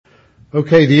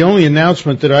Okay, the only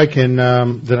announcement that I can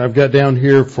that I've got down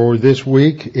here for this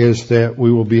week is that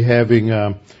we will be having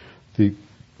the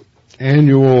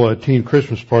annual teen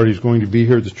Christmas party is going to be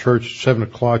here at the church at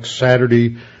 7:00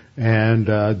 Saturday,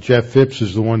 and Jeff Phipps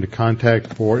is the one to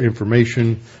contact for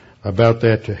information about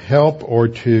that, to help or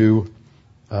to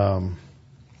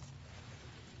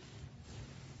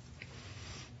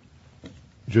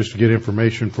just to get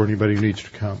information for anybody who needs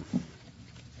to come.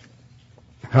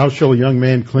 How shall a young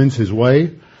man cleanse his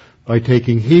way? By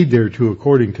taking heed thereto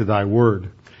according to thy word.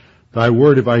 Thy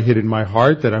word have I hid in my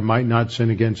heart, that I might not sin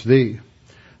against thee.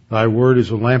 Thy word is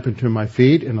a lamp unto my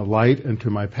feet and a light unto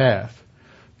my path.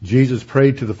 Jesus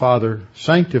prayed to the Father,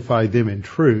 sanctify them in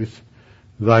truth.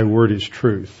 Thy word is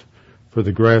truth. For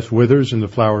the grass withers and the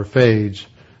flower fades,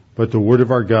 but the word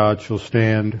of our God shall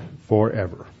stand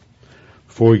forever.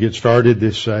 Before we get started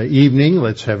this evening,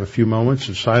 let's have a few moments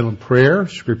of silent prayer.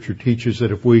 Scripture teaches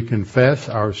that if we confess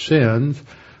our sins,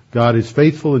 God is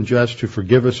faithful and just to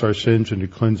forgive us our sins and to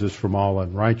cleanse us from all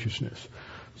unrighteousness.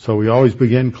 So we always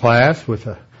begin class with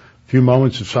a few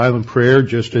moments of silent prayer,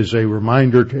 just as a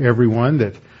reminder to everyone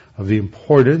that of the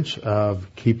importance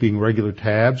of keeping regular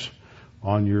tabs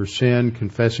on your sin,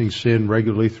 confessing sin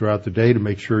regularly throughout the day to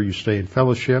make sure you stay in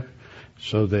fellowship,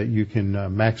 so that you can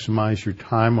maximize your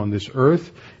time on this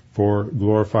earth for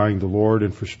glorifying the Lord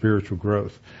and for spiritual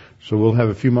growth. So we'll have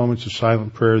a few moments of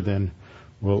silent prayer, then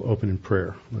we'll open in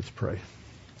prayer. Let's pray.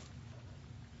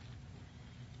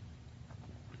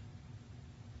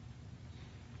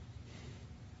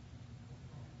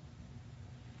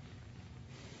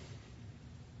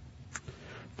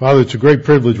 Father, it's a great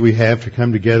privilege we have to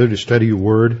come together to study your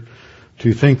word,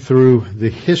 to think through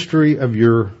the history of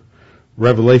your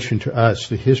revelation to us,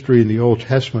 the history in the Old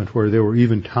Testament where there were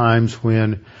even times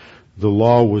when the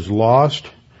law was lost,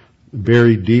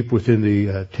 buried deep within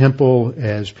the temple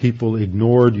as people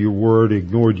ignored your word,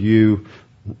 ignored you,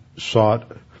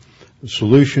 sought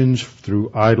solutions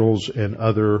through idols and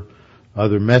other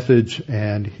methods,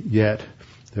 and yet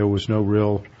there was no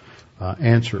real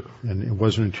answer. And it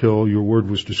wasn't until your word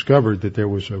was discovered that there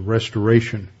was a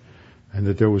restoration and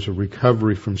that there was a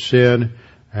recovery from sin,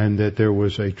 and that there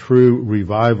was a true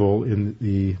revival in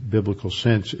the biblical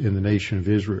sense in the nation of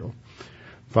Israel.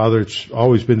 Father, it's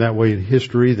always been that way in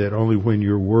history, that only when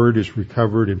your word is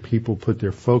recovered and people put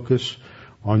their focus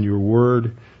on your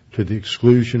word to the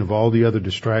exclusion of all the other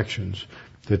distractions,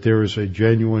 that there is a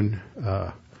genuine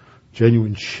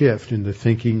shift in the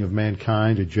thinking of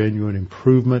mankind, a genuine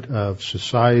improvement of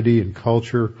society and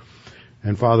culture.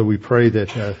 And Father, we pray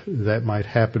that that might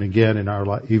happen again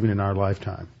even in our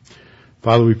lifetime.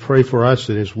 Father, we pray for us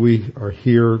that as we are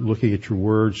here looking at your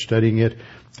word, studying it,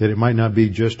 that it might not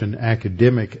be just an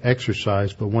academic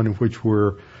exercise, but one in which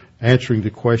we're answering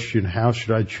the question, how should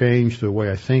I change the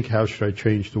way I think? How should I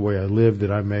change the way I live,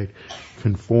 that I may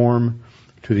conform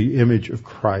to the image of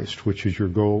Christ, which is your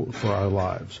goal for our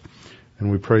lives?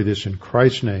 And we pray this in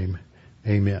Christ's name.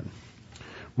 Amen.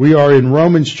 We are in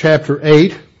Romans chapter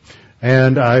 8,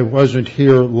 and I wasn't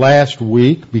here last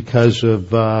week because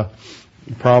of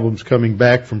problems coming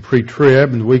back from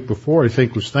pre-trib, and the week before I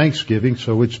think was Thanksgiving,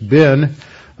 so it's been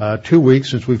 2 weeks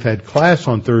since we've had class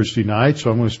on Thursday night,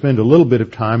 so I'm going to spend a little bit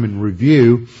of time in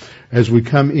review as we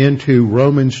come into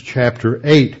Romans chapter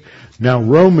 8. Now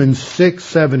Romans 6,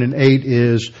 7, and 8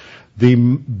 is the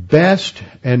best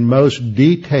and most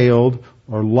detailed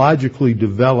or logically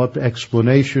developed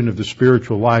explanation of the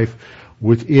spiritual life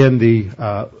within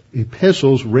the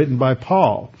epistles written by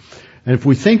Paul. And if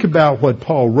we think about what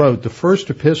Paul wrote, the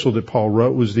first epistle that Paul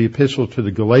wrote was the epistle to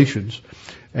the Galatians.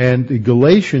 And the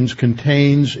Galatians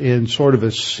contains in sort of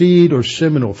a seed or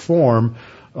seminal form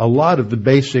a lot of the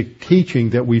basic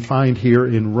teaching that we find here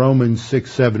in Romans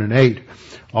 6, 7, and 8.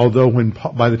 Although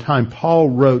by the time Paul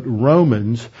wrote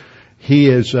Romans, he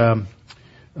has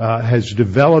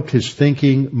developed his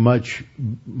thinking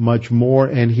much more,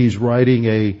 and he's writing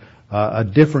a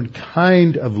different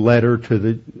kind of letter to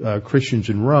the Christians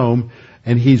in Rome,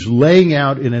 and he's laying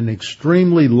out in an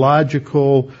extremely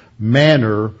logical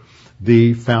manner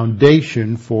the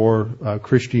foundation for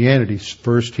Christianity.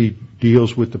 First, he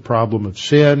deals with the problem of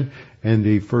sin in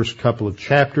the first couple of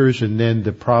chapters, and then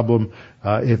the problem,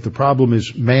 if the problem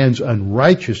is man's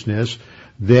unrighteousness,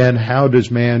 then how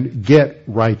does man get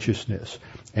righteousness?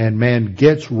 And man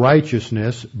gets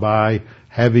righteousness by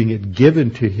having it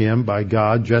given to him by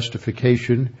God.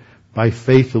 Justification by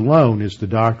faith alone is the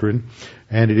doctrine,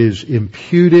 and it is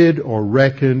imputed or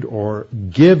reckoned or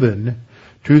given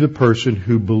to the person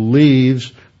who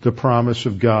believes the promise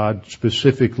of God,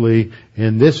 specifically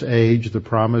in this age, the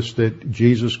promise that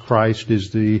Jesus Christ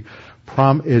is the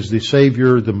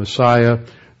Savior, the Messiah,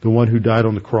 the one who died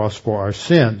on the cross for our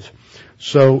sins.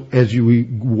 So as we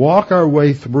walk our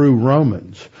way through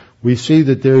Romans, we see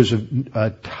that there's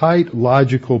a tight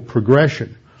logical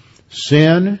progression.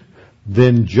 Sin,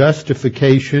 then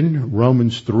justification,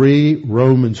 Romans 3,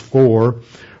 Romans 4.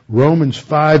 Romans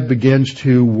 5 begins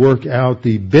to work out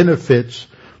the benefits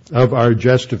of our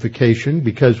justification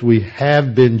because we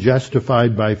have been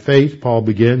justified by faith. Paul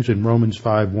begins in Romans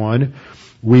 5:1.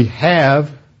 We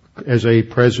have, as a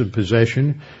present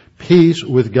possession, peace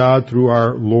with God through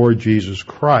our Lord Jesus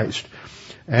Christ.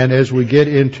 And as we get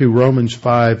into Romans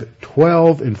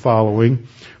 5:12 and following,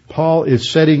 Paul is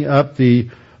setting up the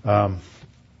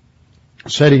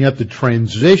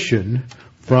transition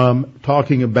from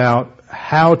talking about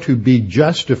how to be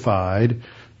justified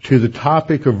to the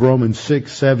topic of Romans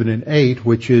 6, 7, and 8,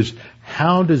 which is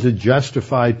how does a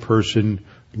justified person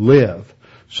live?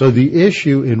 So the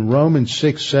issue in Romans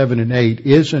 6, 7, and 8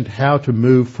 isn't how to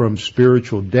move from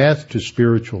spiritual death to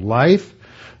spiritual life.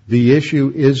 The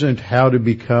issue isn't how to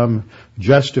become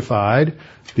justified.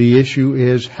 The issue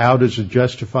is how does a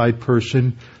justified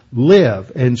person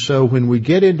live? And so when we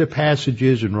get into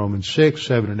passages in Romans 6,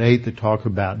 7, and 8 that talk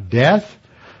about death,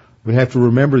 we have to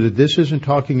remember that this isn't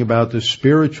talking about the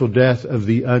spiritual death of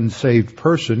the unsaved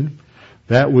person.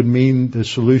 That would mean the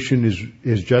solution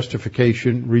is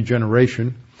justification,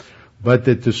 regeneration. But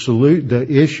that the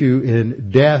issue in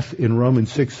death in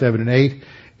Romans 6, 7, and 8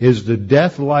 is the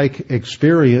death-like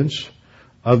experience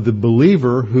of the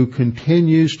believer who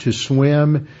continues to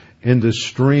swim in the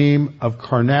stream of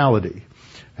carnality.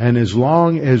 And as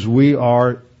long as we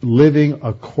are living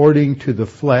according to the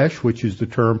flesh, which is the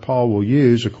term Paul will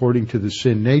use, according to the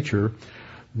sin nature,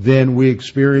 then we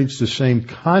experience the same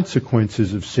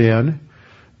consequences of sin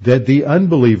that the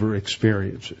unbeliever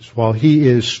experiences. While he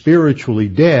is spiritually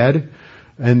dead,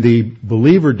 and the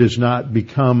believer does not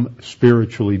become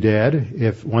spiritually dead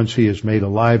if once he is made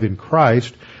alive in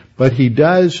Christ, but he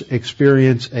does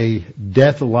experience a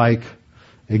death-like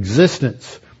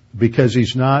existence because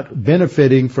he's not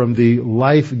benefiting from the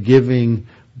life-giving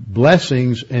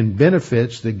blessings and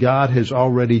benefits that God has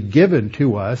already given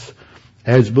to us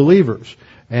as believers.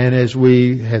 And as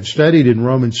we have studied in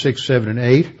Romans 6, 7, and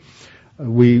 8,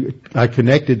 I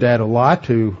connected that a lot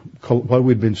to what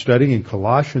we'd been studying in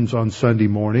Colossians on Sunday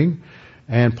morning.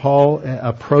 And Paul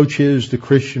approaches the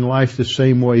Christian life the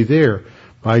same way there,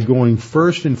 by going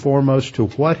first and foremost to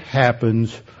what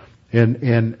happens in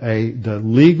the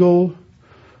legal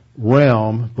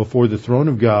realm before the throne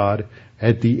of God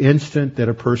at the instant that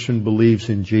a person believes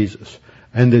in Jesus.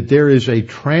 And that there is a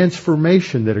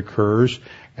transformation that occurs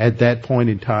at that point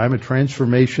in time, a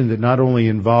transformation that not only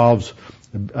involves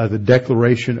the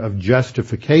declaration of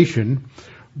justification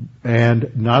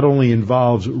and not only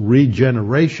involves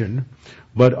regeneration,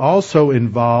 but also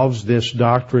involves this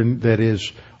doctrine that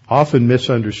is often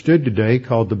misunderstood today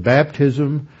called the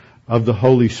baptism of the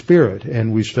Holy Spirit.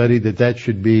 And we studied that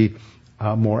should be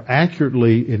more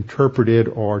accurately interpreted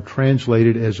or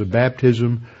translated as a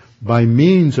baptism by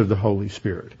means of the Holy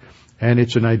Spirit. And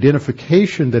it's an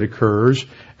identification that occurs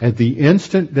at the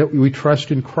instant that we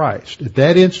trust in Christ. At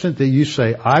that instant that you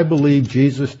say, I believe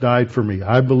Jesus died for me.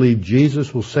 I believe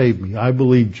Jesus will save me. I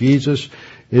believe Jesus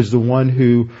is the one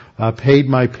who paid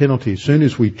my penalty. As soon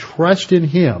as we trust in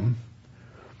Him,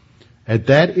 at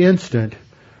that instant,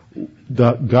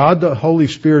 God the Holy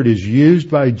Spirit is used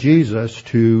by Jesus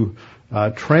to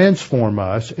transform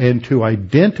us and to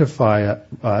identify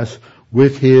us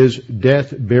with His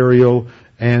death, burial,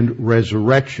 and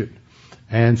resurrection.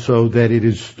 And so that it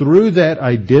is through that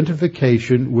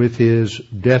identification with His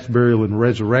death, burial, and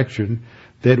resurrection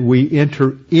that we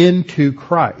enter into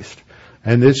Christ.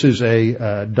 And this is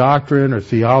a doctrine or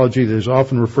theology that is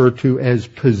often referred to as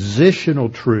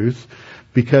positional truth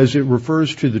because it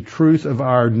refers to the truth of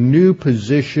our new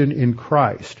position in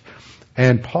Christ.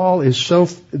 And Paul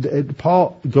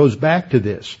goes back to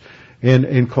this.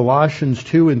 In Colossians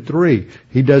 2 and 3,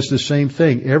 he does the same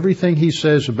thing. Everything he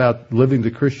says about living the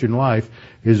Christian life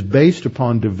is based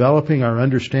upon developing our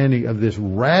understanding of this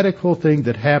radical thing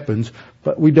that happens,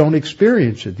 but we don't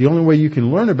experience it. The only way you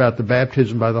can learn about the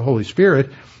baptism by the Holy Spirit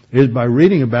is by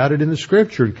reading about it in the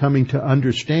Scripture and coming to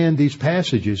understand these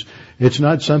passages. It's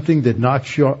not something that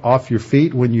knocks you off your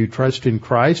feet when you trust in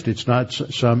Christ. It's not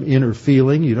some inner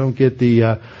feeling. You don't get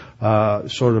the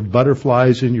sort of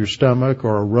butterflies in your stomach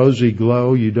or a rosy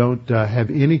glow. You don't have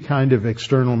any kind of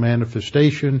external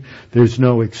manifestation. There's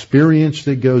no experience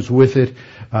that goes with it.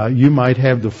 You might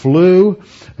have the flu.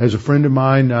 As a friend of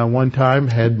mine one time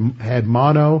had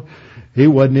mono, He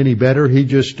wasn't any better. He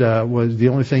just was the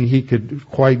only thing he could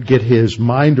quite get his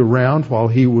mind around while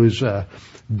he was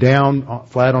down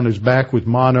flat on his back with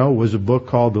mono was a book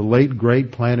called The Late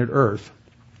Great Planet Earth.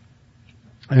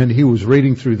 And he was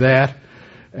reading through that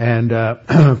and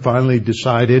finally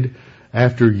decided,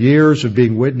 after years of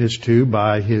being witnessed to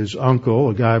by his uncle,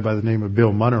 a guy by the name of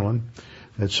Bill Munnerlyn,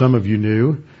 that some of you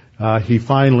knew, he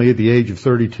finally, at the age of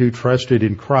 32, trusted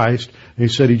in Christ. And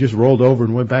he said he just rolled over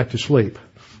and went back to sleep.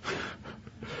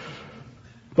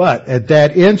 But at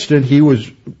that instant, he was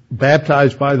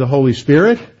baptized by the Holy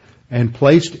Spirit and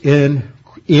placed in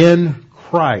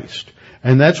Christ.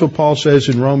 And that's what Paul says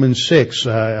in Romans 6.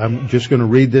 I'm just going to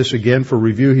read this again for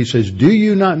review. He says, "Do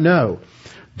you not know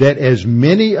that as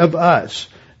many of us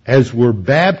as were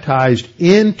baptized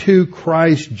into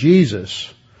Christ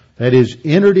Jesus," that is,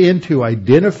 entered into,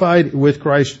 identified with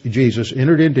Christ Jesus,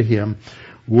 entered into Him,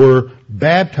 were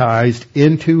baptized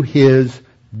into His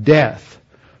death?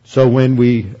 So when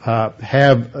we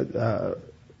have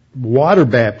water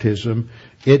baptism,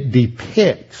 it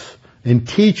depicts and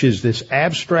teaches this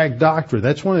abstract doctrine.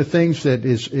 That's one of the things that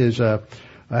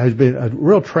has been a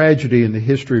real tragedy in the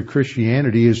history of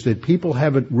Christianity, is that people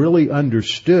haven't really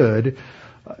understood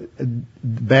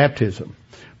baptism.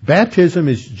 Baptism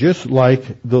is just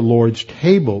like the Lord's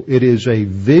table. It is a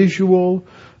visual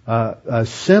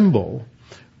symbol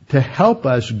to help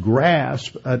us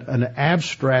grasp an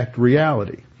abstract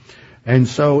reality. And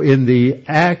so in the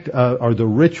act or the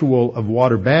ritual of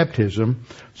water baptism,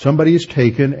 somebody is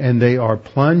taken and they are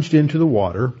plunged into the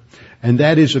water, and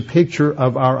that is a picture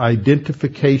of our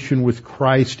identification with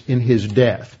Christ in His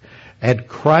death. At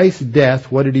Christ's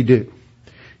death, what did He do?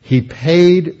 He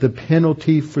paid the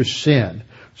penalty for sin.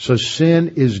 So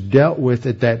sin is dealt with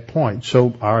at that point.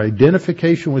 So our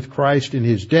identification with Christ in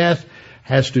His death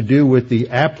has to do with the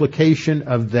application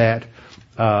of that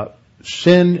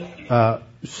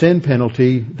sin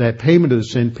penalty, that payment of the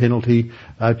sin penalty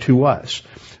to us.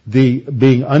 The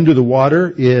being under the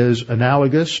water is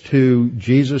analogous to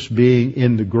Jesus being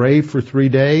in the grave for 3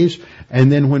 days,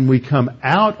 and then when we come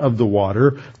out of the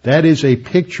water, that is a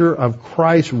picture of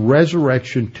Christ's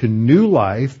resurrection to new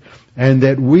life, and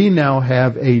that we now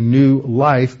have a new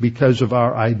life because of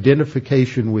our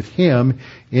identification with Him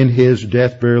in His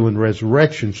death, burial, and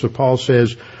resurrection. So Paul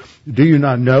says, "Do you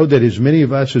not know that as many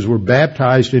of us as were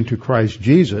baptized into Christ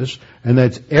Jesus," and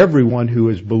that's everyone who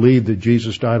has believed that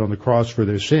Jesus died on the cross for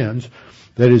their sins,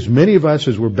 "that as many of us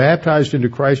as were baptized into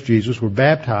Christ Jesus were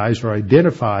baptized or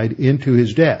identified into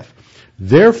His death.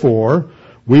 Therefore,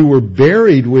 we were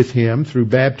buried with Him through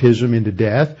baptism into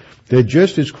death, that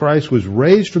just as Christ was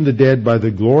raised from the dead by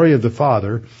the glory of the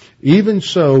Father, even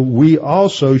so we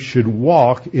also should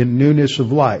walk in newness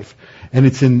of life." And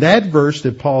it's in that verse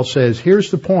that Paul says,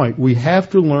 here's the point, we have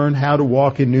to learn how to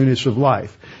walk in newness of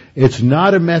life. It's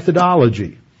not a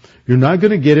methodology. You're not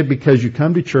going to get it because you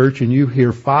come to church and you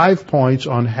hear 5 points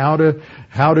on how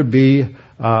to be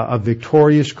a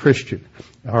victorious Christian,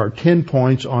 or 10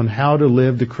 points on how to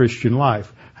live the Christian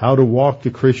life, how to walk the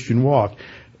Christian walk.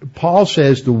 Paul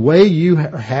says the way you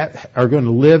are going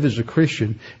to live as a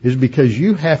Christian is because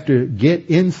you have to get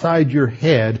inside your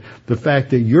head the fact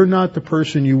that you're not the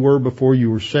person you were before you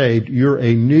were saved. You're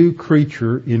a new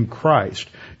creature in Christ.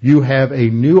 You have a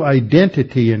new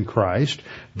identity in Christ.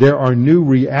 There are new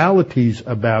realities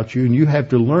about you, and you have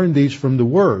to learn these from the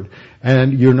Word.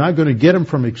 And you're not going to get them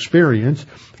from experience.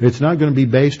 It's not going to be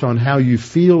based on how you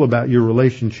feel about your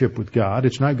relationship with God.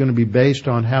 It's not going to be based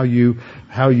on how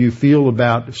you feel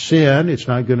about sin. It's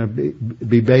not going to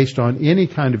be based on any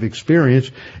kind of experience.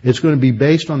 It's going to be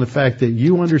based on the fact that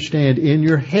you understand in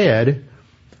your head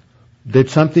that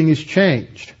something has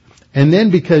changed. And then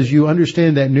because you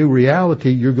understand that new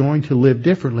reality, you're going to live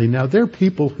differently. Now, there are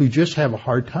people who just have a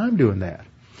hard time doing that.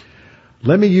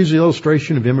 Let me use the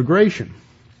illustration of immigration.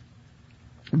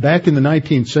 Back in the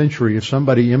 19th century, if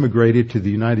somebody immigrated to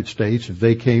the United States, if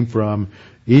they came from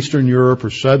Eastern Europe or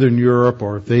Southern Europe,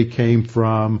 or if they came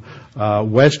from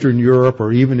Western Europe,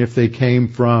 or even if they came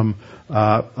from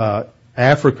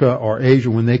Africa or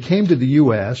Asia, when they came to the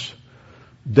U.S.,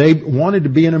 they wanted to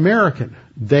be an American.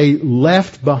 They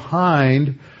left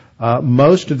behind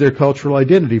most of their cultural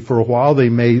identity. For a while, they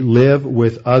may live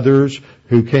with others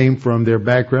who came from their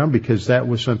background because that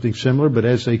was something similar, but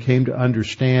as they came to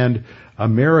understand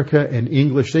America and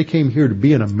English, they came here to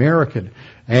be an American.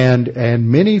 And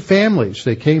many families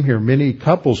that came here, many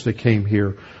couples that came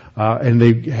here, and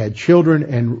they had children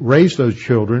and raised those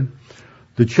children.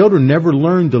 The children never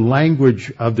learned the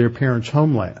language of their parents'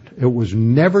 homeland. It was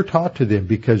never taught to them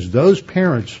because those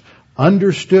parents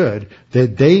understood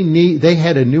that they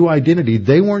had a new identity.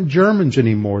 They weren't Germans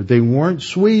anymore. They weren't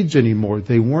Swedes anymore.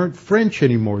 They weren't French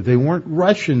anymore. They weren't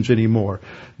Russians anymore.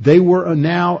 They were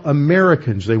now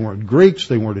Americans. They weren't Greeks.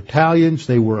 They weren't Italians.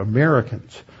 They were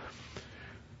Americans.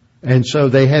 And so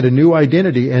they had a new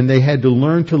identity, and they had to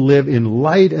learn to live in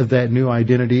light of that new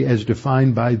identity as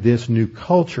defined by this new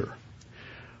culture.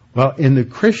 Well, in the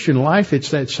Christian life,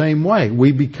 it's that same way.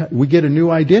 We get a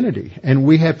new identity, and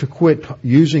we have to quit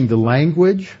using the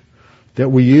language that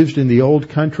we used in the old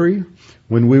country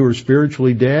when we were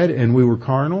spiritually dead and we were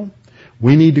carnal.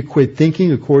 We need to quit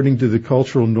thinking according to the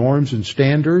cultural norms and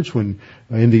standards when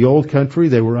in the old country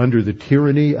they were under the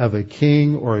tyranny of a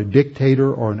king or a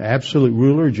dictator or an absolute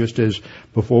ruler, just as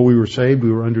before we were saved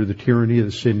we were under the tyranny of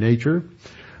the sin nature.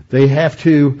 They have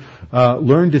to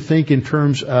learn to think in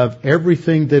terms of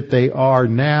everything that they are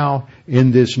now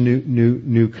in this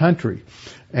new country.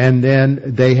 And then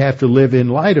they have to live in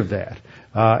light of that.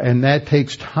 And that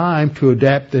takes time to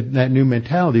adapt that new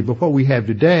mentality. But what we have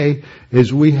today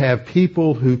is we have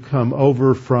people who come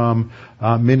over from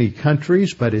many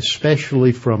countries, but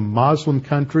especially from Muslim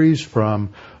countries,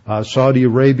 from Saudi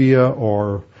Arabia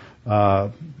or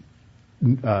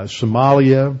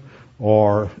Somalia,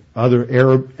 or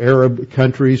other Arab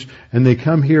countries, and they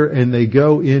come here and they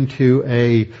go into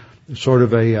a sort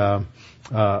of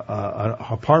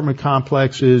apartment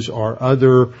complexes or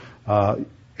other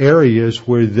areas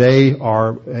where they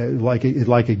are like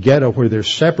a ghetto, where they're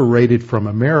separated from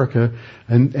America,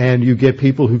 and you get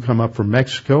people who come up from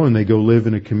Mexico and they go live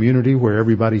in a community where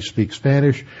everybody speaks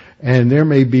Spanish, and there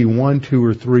may be 1, 2,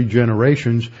 or 3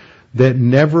 generations that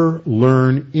never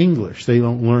learn English. They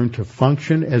don't learn to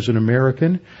function as an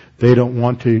American. They don't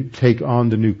want to take on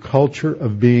the new culture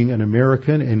of being an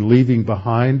American and leaving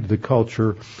behind the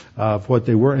culture of what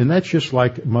they were. And that's just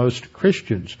like most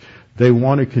Christians. They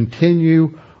want to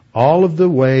continue all of the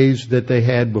ways that they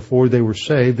had before they were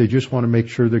saved. They just want to make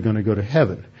sure they're going to go to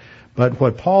heaven. But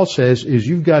what Paul says is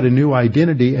you've got a new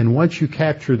identity, and once you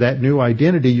capture that new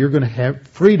identity, you're going to have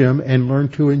freedom and learn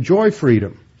to enjoy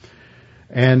freedom.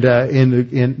 And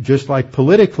just like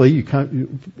politically,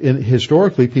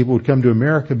 historically, people would come to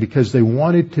America because they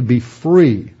wanted to be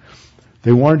free.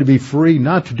 They wanted to be free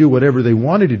not to do whatever they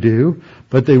wanted to do,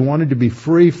 but they wanted to be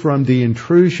free from the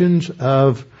intrusions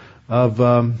of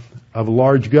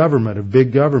large government, of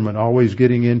big government, always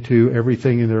getting into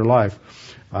everything in their life.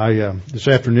 This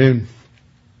afternoon,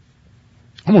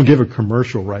 I'm going to give a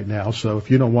commercial right now. So if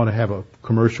you don't want to have a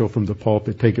commercial from the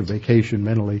pulpit, take a vacation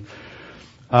mentally.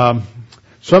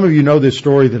 Some of you know this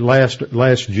story that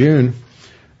last June,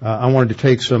 I wanted to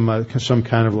take some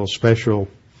kind of little special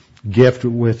gift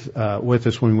with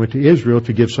us when we went to Israel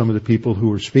to give some of the people who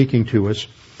were speaking to us,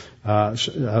 a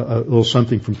little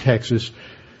something from Texas.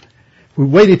 We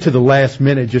waited to the last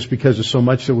minute just because of so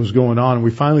much that was going on, and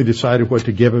we finally decided what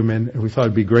to give them, and we thought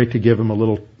it'd be great to give them a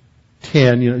little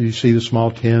tin. You see the small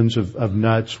tins of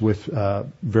nuts with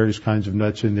various kinds of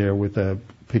nuts in there with a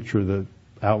picture of the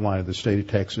outline of the state of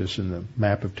Texas and the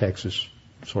map of Texas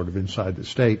sort of inside the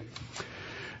state.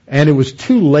 And it was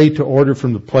too late to order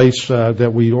from the place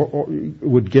that we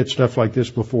would get stuff like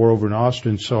this before over in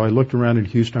Austin. So I looked around in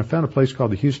Houston. I found a place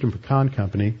called the Houston Pecan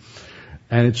Company.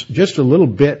 And it's just a little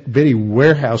bitty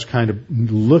warehouse kind of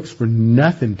looks for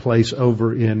nothing place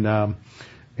over in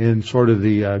sort of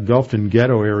the Gulfton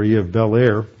ghetto area of Bel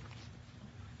Air.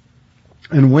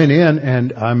 And went in,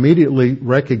 and I immediately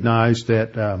recognized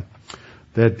that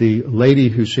the lady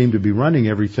who seemed to be running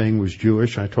everything was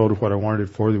Jewish. I told her what I wanted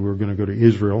it for, that we were going to go to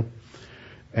Israel.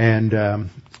 And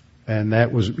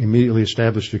that was immediately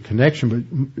established a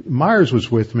connection. But Myers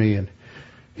was with me, and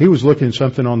he was looking at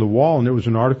something on the wall, and there was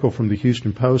an article from the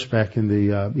Houston Post back in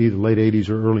the either late 80s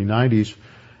or early 90s.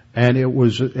 And it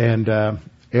was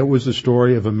the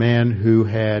story of a man who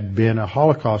had been a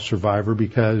Holocaust survivor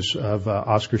because of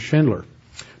Oskar Schindler.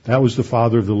 That was the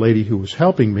father of the lady who was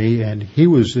helping me, and he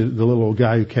was the little old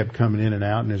guy who kept coming in and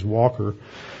out in his walker.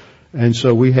 And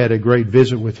so we had a great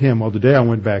visit with him. Well, today I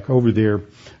went back over there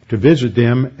to visit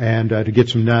them and to get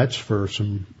some nuts for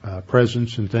some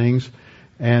presents and things,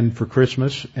 and for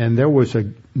Christmas. And there was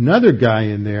another guy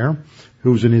in there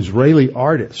who was an Israeli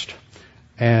artist.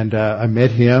 And I met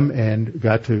him and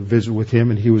got to visit with him,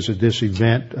 and he was at this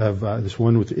event of this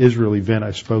One with Israel event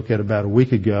I spoke at about a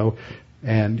week ago.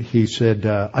 And he said,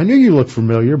 I knew you looked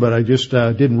familiar, but I just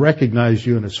didn't recognize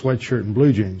you in a sweatshirt and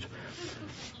blue jeans.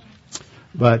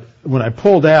 But when I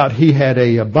pulled out, he had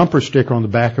a bumper sticker on the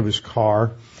back of his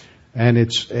car, and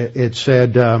it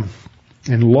said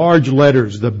in large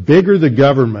letters, "The bigger the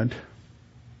government."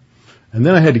 And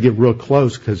then I had to get real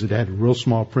close because it had real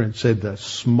small print. It said, "The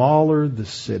smaller the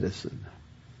citizen."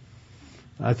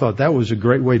 I thought that was a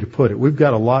great way to put it. We've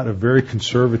got a lot of very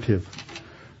conservative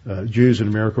Jews in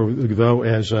America, though,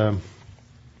 as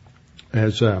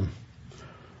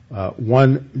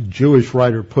one Jewish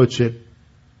writer puts it,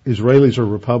 Israelis are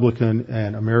Republican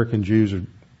and American Jews are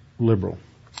liberal.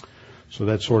 So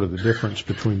that's sort of the difference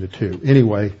between the two.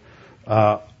 Anyway,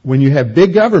 when you have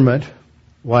big government,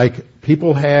 like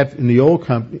people had in the old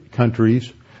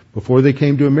countries before they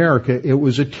came to America, it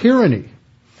was a tyranny.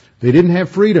 They didn't have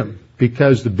freedom,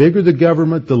 because the bigger the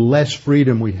government, the less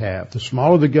freedom we have. The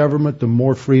smaller the government, the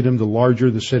more freedom, the larger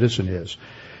the citizen is.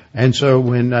 And so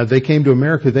when they came to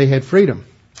America, they had freedom.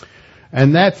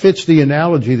 And that fits the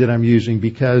analogy that I'm using,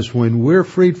 because when we're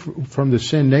freed from the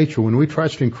sin nature, when we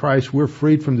trust in Christ, we're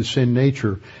freed from the sin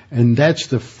nature. And that's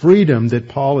the freedom that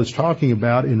Paul is talking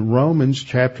about in Romans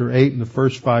chapter 8 in the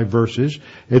first 5 verses.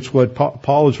 It's what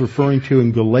Paul is referring to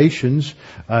in Galatians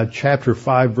chapter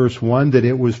 5 verse 1, that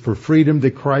it was for freedom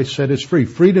that Christ set us free.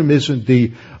 Freedom isn't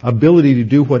the ability to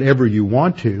do whatever you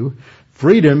want to.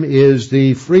 Freedom is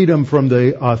the freedom from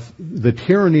the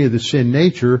tyranny of the sin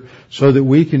nature, so that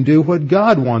we can do what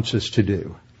God wants us to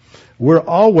do. We're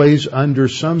always under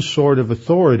some sort of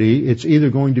authority. It's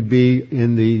either going to be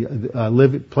in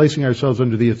the placing ourselves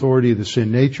under the authority of the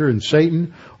sin nature and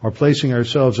Satan, or placing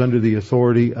ourselves under the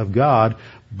authority of God.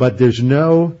 But there's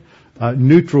no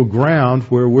neutral ground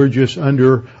where we're just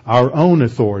under our own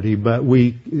authority, but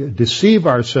we deceive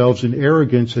ourselves in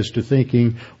arrogance as to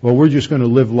thinking, well, we're just going to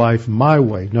live life my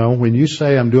way. No, when you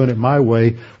say I'm doing it my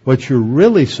way, what you're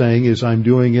really saying is I'm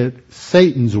doing it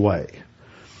Satan's way.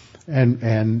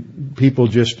 And people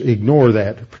just ignore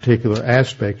that particular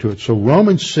aspect to it. So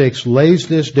Romans 6 lays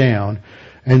this down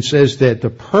and says that the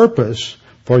purpose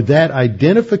for that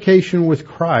identification with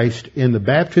Christ in the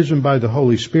baptism by the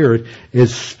Holy Spirit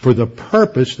is for the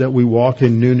purpose that we walk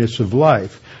in newness of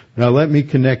life. Now let me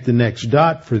connect the next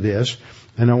dot for this,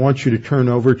 and I want you to turn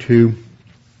over to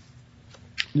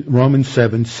Romans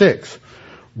 7:6.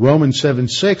 Romans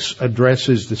 7:6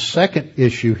 addresses the second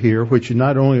issue here, which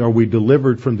not only are we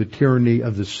delivered from the tyranny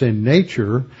of the sin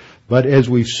nature, but as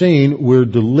we've seen, we're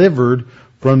delivered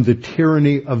from the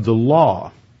tyranny of the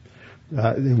law.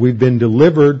 We've been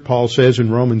delivered, Paul says in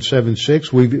Romans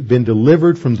 7:6, we've been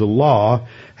delivered from the law,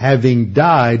 having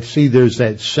died. See, there's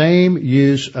that same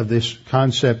use of this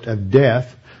concept of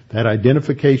death. That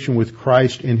identification with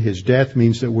Christ in His death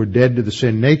means that we're dead to the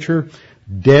sin nature,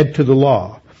 dead to the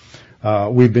law.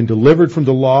 We've been delivered from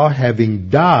the law, having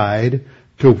died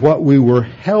to what we were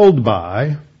held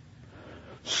by,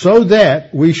 so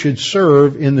that we should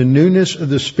serve in the newness of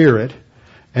the Spirit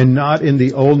and not in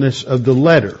the oldness of the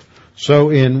letter.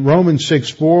 So in Romans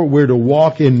 6:4, we're to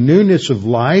walk in newness of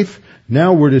life.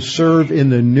 Now we're to serve in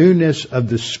the newness of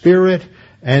the Spirit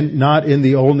and not in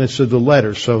the oldness of the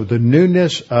letter. So the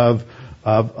newness of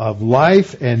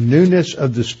life and newness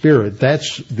of the Spirit.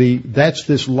 That's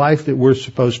this life that we're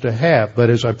supposed to have. But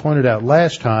as I pointed out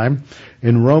last time,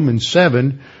 in Romans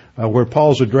 7, where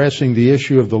Paul's addressing the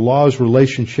issue of the law's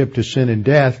relationship to sin and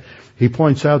death, he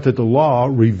points out that the law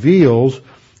reveals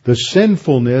the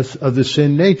sinfulness of the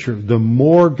sin nature. The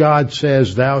more God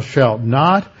says, thou shalt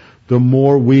not, the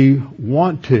more we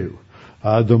want to.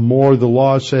 The more the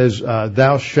law says,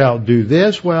 thou shalt do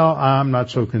this, well, I'm not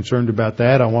so concerned about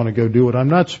that. I want to go do what I'm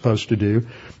not supposed to do.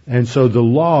 And so the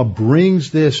law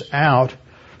brings this out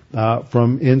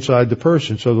from inside the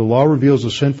person. So the law reveals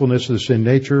the sinfulness of the sin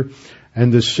nature,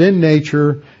 and the sin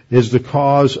nature is the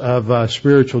cause of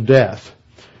spiritual death.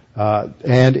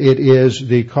 And it is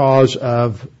the cause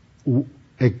of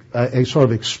a sort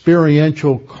of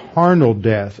experiential carnal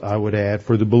death, I would add,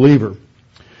 for the believer.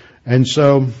 And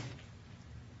so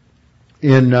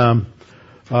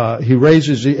he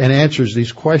raises and answers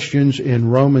these questions in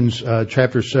Romans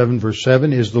chapter 7, verse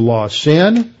 7. Is the law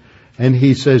sin? And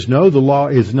he says, no, the law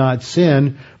is not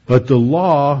sin, but the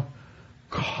law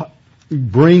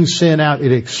brings sin out.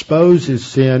 It exposes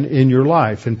sin in your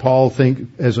life. And Paul,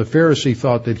 as a Pharisee,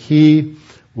 thought that he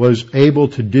was able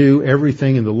to do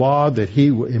everything in the law, that he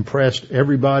impressed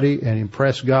everybody and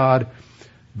impressed God.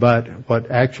 But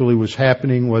what actually was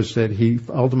happening was that he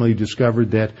ultimately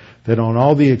discovered that on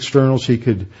all the externals he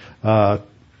could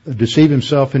deceive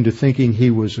himself into thinking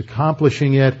he was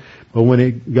accomplishing it. But when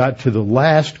it got to the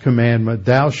last commandment,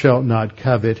 thou shalt not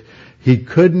covet, he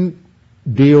couldn't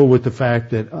deal with the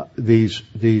fact that these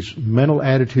mental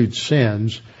attitude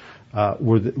sins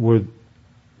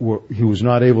he was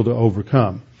not able to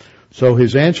overcome. So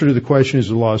his answer to the question, is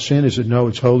the law sin? Is it no,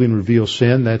 it's holy and reveals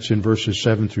sin. That's in verses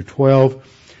 7 through 12.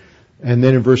 And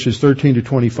then in verses 13 to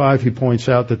 25, he points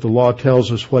out that the law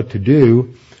tells us what to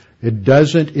do. It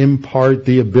doesn't impart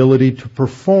the ability to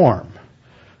perform.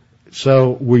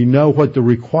 So we know what the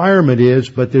requirement is,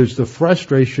 but there's the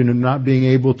frustration of not being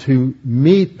able to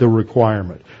meet the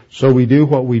requirement. So we do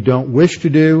what we don't wish to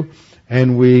do,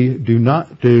 and we do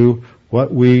not do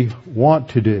what we want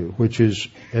to do, which is,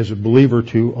 as a believer,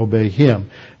 to obey Him.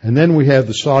 And then we have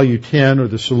the Solution, or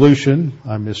the solution.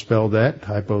 I misspelled that,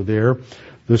 typo there.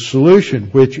 The solution,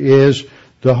 which is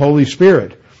the Holy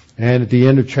Spirit. And at the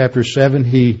end of chapter 7,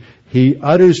 he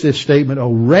utters this statement,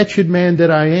 "O wretched man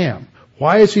that I am."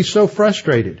 Why is he so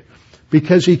frustrated?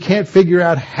 Because he can't figure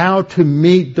out how to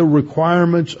meet the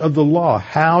requirements of the law,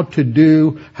 how to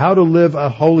live a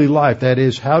holy life. That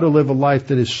is, how to live a life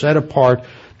that is set apart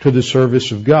to the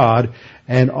service of God.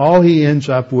 And all he ends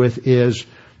up with is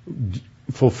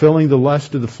fulfilling the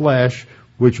lust of the flesh,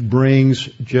 which brings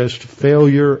just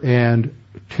failure and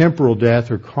temporal death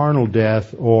or carnal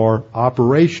death or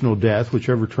operational death,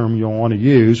 whichever term you'll want to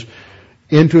use,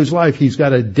 into his life. He's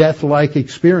got a death-like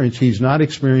experience. He's not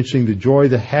experiencing the joy,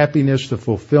 the happiness, the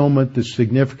fulfillment, the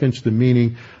significance, the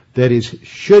meaning that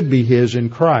should be his in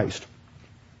Christ.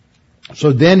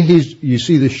 So then you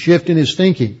see the shift in his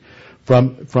thinking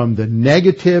from the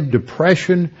negative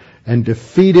depression and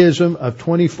defeatism of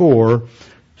 24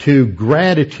 to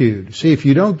gratitude. See, if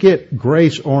you don't get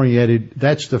grace-oriented,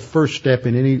 that's the first step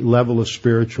in any level of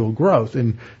spiritual growth.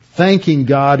 And thanking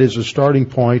God is a starting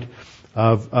point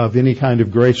of any kind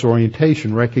of grace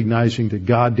orientation, recognizing that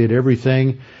God did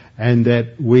everything and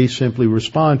that we simply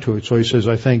respond to it. So he says,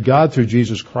 I thank God through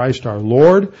Jesus Christ our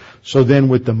Lord. So then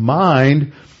with the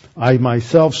mind, I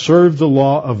myself serve the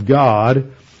law of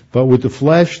God, but with the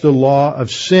flesh, the law of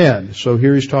sin. So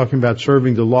here he's talking about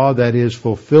serving the law, that is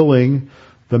fulfilling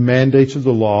the mandates of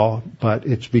the law, but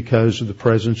it's because of the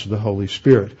presence of the Holy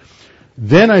Spirit.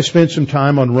 Then I spent some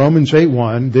time on Romans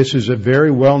 8:1. This is a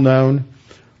very well-known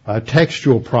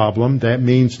textual problem. That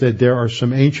means that there are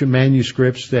some ancient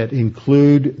manuscripts that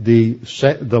include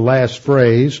the last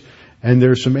phrase, and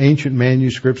there are some ancient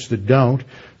manuscripts that don't.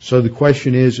 So the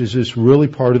question is this really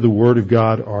part of the Word of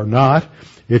God or not?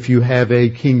 If you have a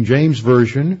King James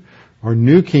Version or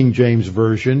New King James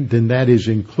Version, then that is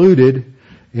included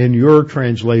in your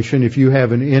translation. If you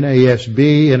have an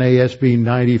NASB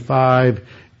 95,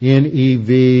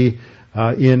 NEV,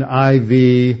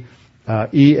 NIV,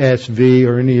 ESV,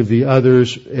 or any of the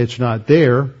others, it's not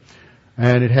there.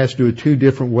 And it has to do with two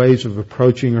different ways of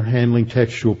approaching or handling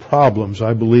textual problems.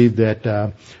 I believe that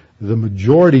the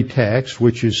majority text,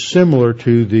 which is similar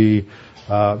to the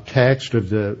text of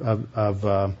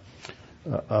the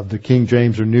King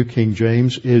James or New King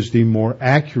James, is the more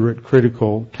accurate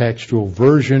critical textual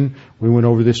version. We went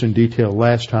over this in detail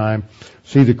last time.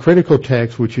 See, the critical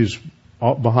text, which is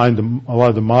behind a lot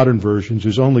of the modern versions,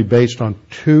 is only based on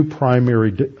two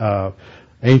primary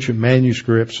ancient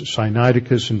manuscripts,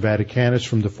 Sinaiticus and Vaticanus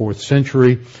from the 4th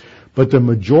century. But the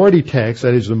majority text,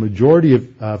 that is the majority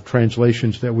of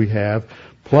translations that we have,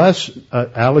 plus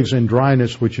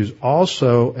Alexandrinus, which is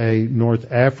also an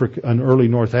early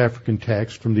North African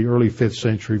text from the early 5th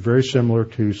century, very similar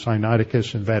to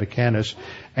Sinaiticus and Vaticanus,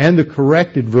 and the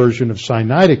corrected version of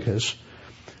Sinaiticus,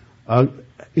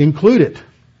 include it.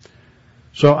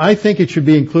 So I think it should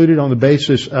be included on the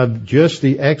basis of just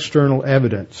the external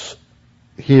evidence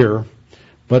here,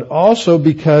 but also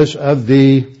because of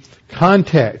the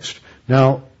context.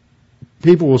 Now,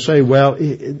 people will say, well,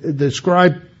 the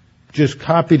scribe just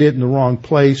copied it in the wrong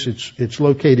place. It's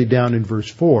located down in verse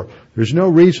 4. There's no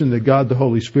reason that God the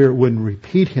Holy Spirit wouldn't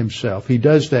repeat himself. He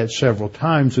does that several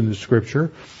times in the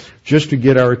Scripture just to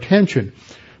get our attention.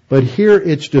 But here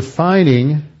it's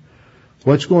defining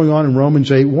what's going on in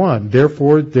Romans 8:1.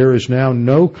 Therefore, there is now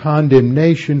no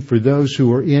condemnation for those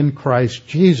who are in Christ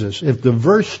Jesus. If the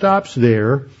verse stops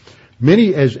there,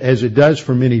 many, as it does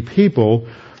for many people,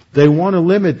 they want to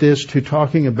limit this to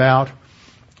talking about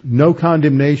no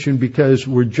condemnation because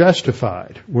we're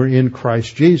justified. We're in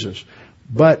Christ Jesus.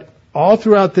 But all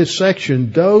throughout this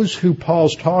section, those who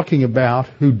Paul's talking about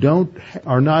who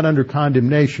are not under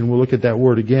condemnation, we'll look at that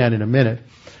word again in a minute,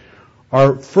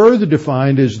 are further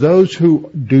defined as those who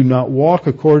do not walk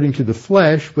according to the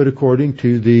flesh, but according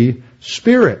to the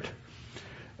Spirit.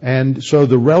 And so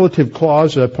the relative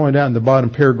clause that I point out in the bottom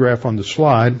paragraph on the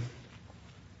slide,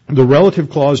 the relative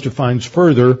clause defines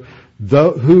further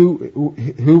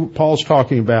who Paul's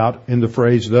talking about in the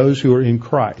phrase, those who are in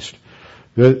Christ.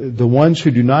 The ones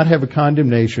who do not have a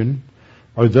condemnation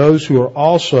are those who are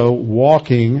also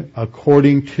walking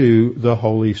according to the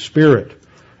Holy Spirit.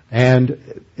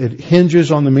 And it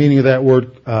hinges on the meaning of that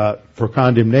word for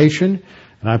condemnation.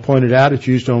 And I pointed out it's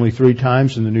used only 3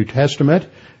 times in the New Testament.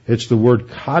 It's the word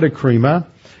katakrima.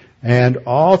 And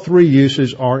all 3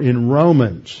 uses are in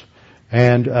Romans.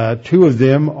 And two of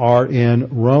them are in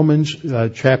Romans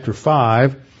chapter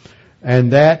 5,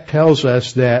 and that tells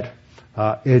us that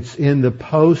it's in the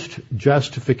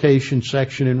post-justification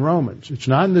section in Romans. It's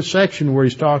not in the section where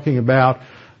he's talking about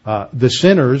the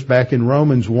sinners back in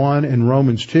Romans 1 and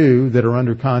Romans 2 that are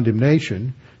under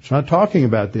condemnation. It's not talking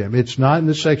about them. It's not in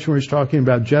the section where he's talking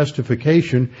about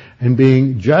justification and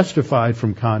being justified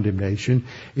from condemnation.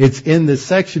 It's in the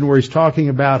section where he's talking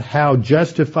about how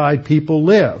justified people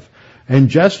live. And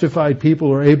justified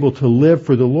people are able to live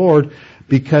for the Lord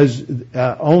because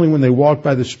only when they walk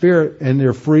by the Spirit and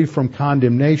they're free from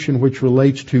condemnation, which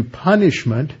relates to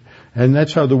punishment, and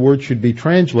that's how the word should be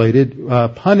translated,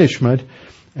 punishment.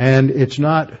 And it's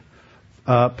not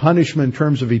punishment in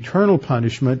terms of eternal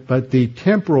punishment, but the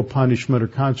temporal punishment or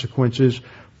consequences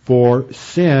for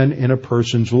sin in a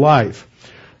person's life.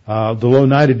 The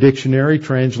Louw-Nida Dictionary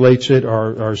translates it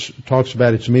or talks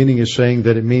about its meaning as saying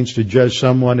that it means to judge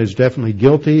someone as definitely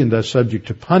guilty and thus subject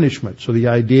to punishment. So the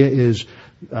idea is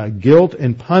guilt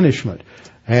and punishment.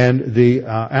 And the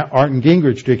Arndt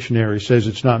Gingrich Dictionary says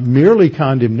it's not merely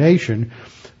condemnation,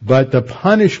 but the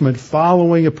punishment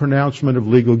following a pronouncement of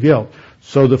legal guilt.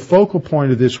 So the focal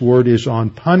point of this word is on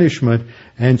punishment,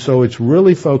 and so it's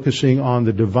really focusing on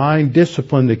the divine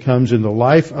discipline that comes in the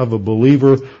life of a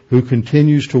believer who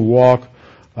continues to walk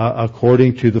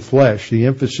according to the flesh. The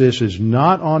emphasis is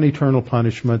not on eternal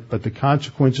punishment, but the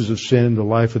consequences of sin in the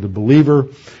life of the believer.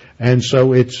 And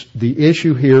so the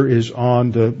issue here is on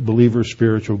the believer's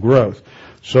spiritual growth.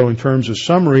 So in terms of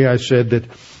summary, I said that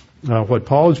what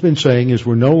Paul has been saying is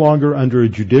we're no longer under a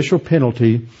judicial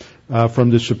penalty from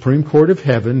the Supreme Court of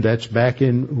Heaven. That's back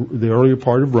in the earlier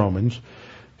part of Romans.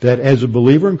 That as a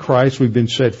believer in Christ, we've been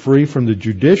set free from the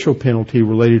judicial penalty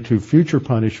related to future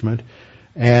punishment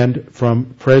and from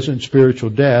present spiritual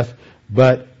death.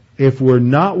 But if we're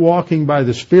not walking by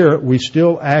the Spirit, we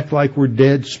still act like we're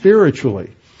dead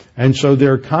spiritually. And so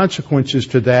there are consequences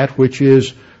to that, which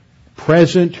is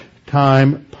present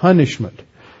time punishment.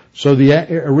 So the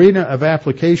arena of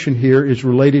application here is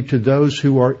related to those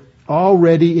who are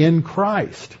already in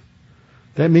Christ.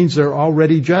 That means they're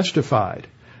already justified.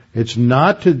 It's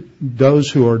not to those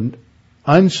who are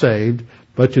unsaved,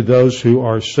 but to those who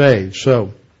are saved.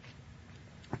 So,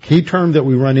 a key term that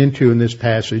we run into in this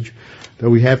passage that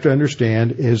we have to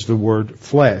understand is the word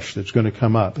flesh that's going to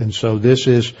come up. And so this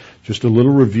is just a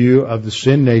little review of the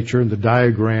sin nature and the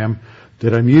diagram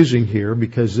that I'm using here,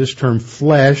 because this term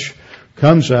flesh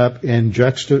comes up and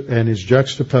is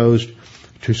juxtaposed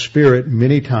to spirit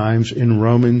many times in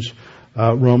Romans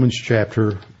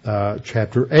chapter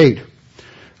 8.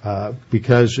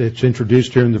 Because it's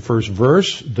introduced here in the first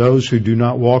verse, those who do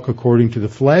not walk according to the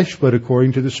flesh, but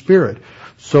according to the Spirit.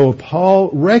 So Paul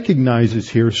recognizes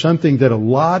here something that a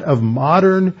lot of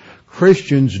modern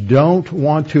Christians don't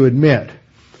want to admit,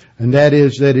 and that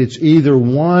is that it's either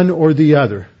one or the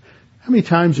other. How many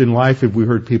times in life have we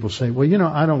heard people say, well,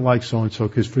 I don't like so-and-so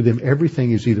because for them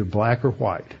everything is either black or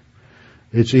white.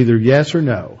 It's either yes or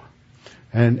no.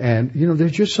 And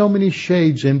there's just so many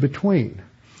shades in between.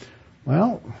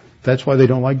 Well, that's why they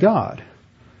don't like God.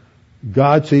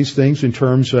 God sees things in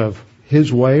terms of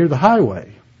His way or the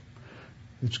highway.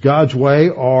 It's God's way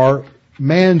or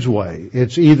man's way.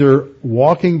 It's either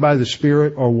walking by the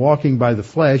Spirit or walking by the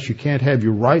flesh. You can't have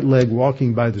your right leg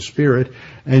walking by the Spirit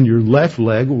and your left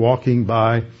leg walking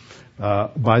by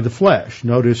the flesh.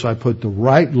 Notice I put the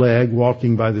right leg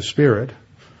walking by the Spirit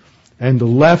and the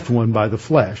left one by the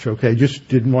flesh. Okay, just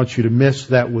didn't want you to miss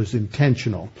that was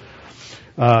intentional.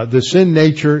 The sin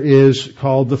nature is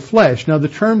called the flesh. Now, the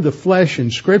term the flesh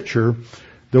in Scripture,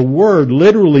 the word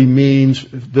literally means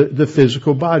the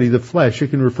physical body, the flesh.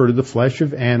 It can refer to the flesh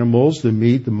of animals, the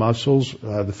meat, the muscles,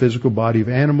 the physical body of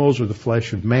animals, or the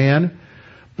flesh of man.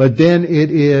 But then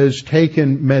it is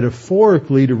taken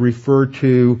metaphorically to refer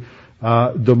to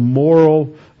the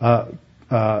moral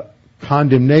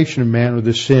condemnation of man, or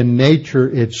the sin nature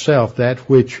itself, that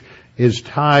which is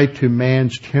tied to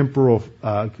man's temporal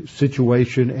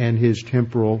situation and his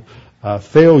temporal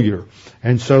failure.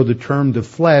 And so the term the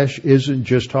flesh isn't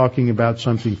just talking about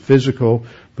something physical,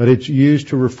 but it's used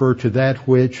to refer to that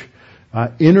which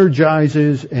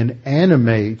energizes and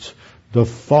animates the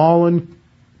fallen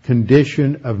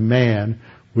condition of man,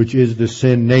 which is the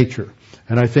sin nature.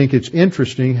 And I think it's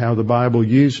interesting how the Bible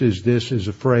uses this as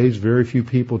a phrase. Very few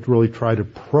people really try to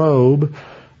probe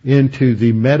into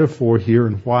the metaphor here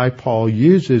and why Paul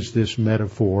uses this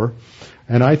metaphor.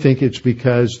 And I think it's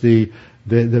because the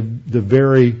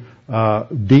very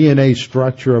DNA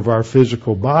structure of our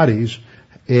physical bodies,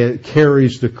 it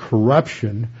carries the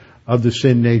corruption of the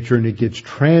sin nature, and it gets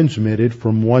transmitted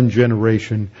from one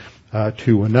generation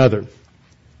to another.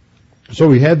 So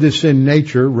we have this sin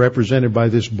nature represented by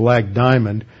this black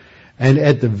diamond, and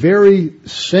at the very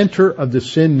center of the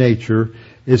sin nature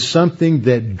is something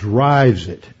that drives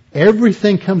it.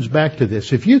 Everything comes back to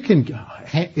this. If you can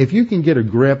get a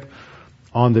grip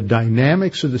on the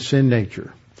dynamics of the sin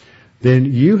nature, then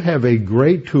you have a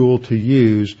great tool to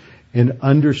use in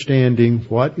understanding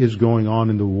what is going on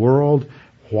in the world,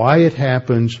 why it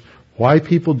happens, why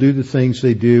people do the things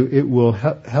they do. It will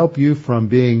help you from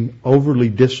being overly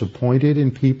disappointed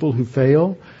in people who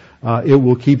fail. It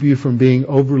will keep you from being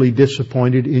overly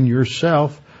disappointed in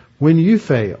yourself when you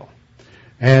fail.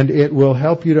 And it will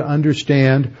help you to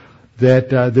understand that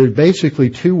there are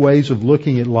basically two ways of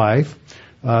looking at life.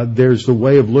 There's the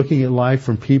way of looking at life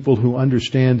from people who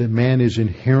understand that man is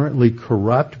inherently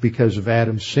corrupt because of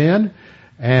Adam's sin,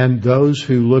 and those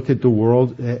who look at the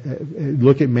world,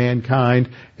 look at mankind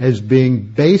as being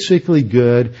basically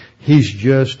good. He's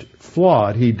just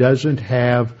flawed. He doesn't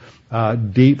have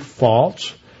deep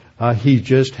faults. He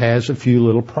just has a few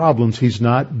little problems. He's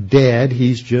not dead.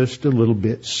 He's just a little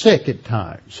bit sick at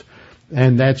times.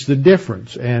 And that's the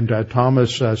difference. And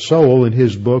Thomas Sowell, in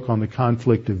his book on the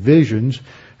conflict of visions,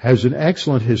 has an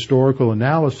excellent historical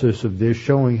analysis of this,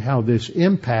 showing how this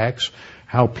impacts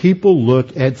how people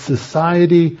look at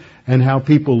society and how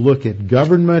people look at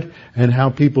government and how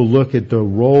people look at the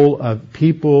role of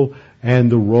people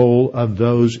and the role of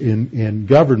those in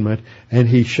government. And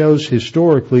he shows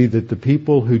historically that the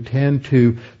people who tend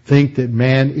to think that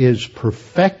man is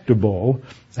perfectible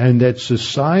and that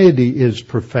society is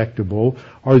perfectible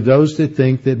are those that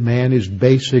think that man is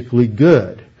basically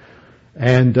good.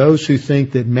 And those who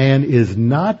think that man is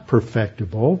not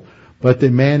perfectible, but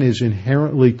that man is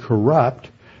inherently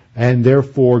corrupt, and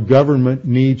therefore government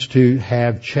needs to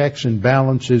have checks and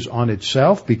balances on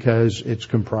itself because it's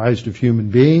comprised of human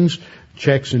beings,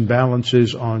 checks and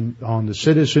balances on the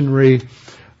citizenry,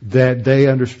 that they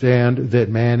understand that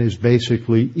man is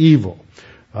basically evil.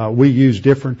 We use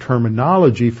different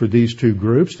terminology for these two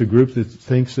groups. The group that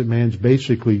thinks that man's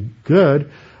basically good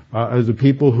are the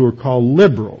people who are called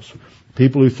liberals.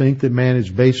 People who think that man is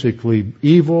basically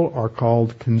evil are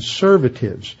called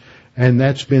conservatives. And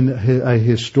that's been a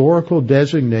historical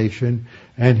designation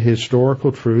and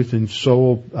historical truth, and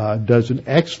Sowell does an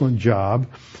excellent job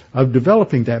of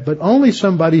developing that. But only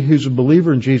somebody who's a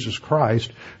believer in Jesus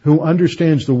Christ, who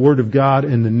understands the Word of God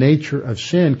and the nature of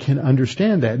sin, can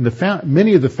understand that. And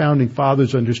many of the founding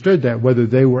fathers understood that, whether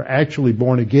they were actually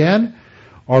born again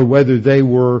or whether they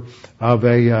were of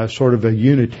a sort of a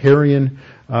Unitarian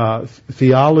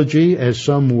theology, as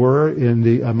some were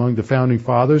among the founding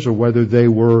fathers, or whether they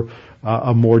were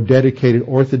a more dedicated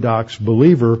Orthodox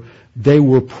believer. They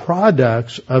were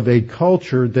products of a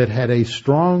culture that had a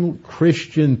strong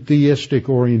Christian theistic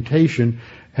orientation,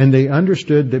 and they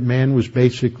understood that man was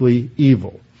basically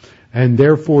evil. And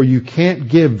therefore you can't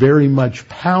give very much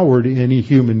power to any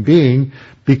human being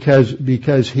because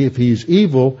if he's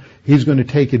evil, he's going to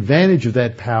take advantage of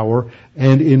that power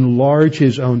and enlarge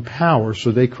his own power.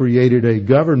 So they created a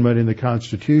government in the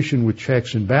Constitution with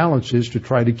checks and balances to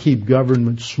try to keep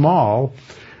government small.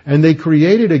 And they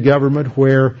created a government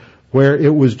where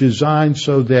it was designed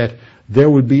so that there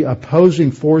would be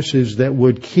opposing forces that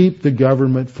would keep the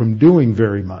government from doing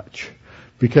very much.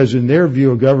 Because in their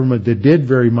view, a government that did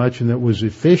very much and that was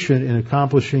efficient in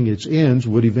accomplishing its ends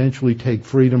would eventually take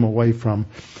freedom away from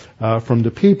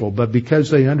the people. But because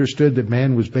they understood that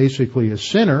man was basically a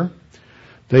sinner,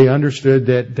 they understood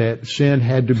that sin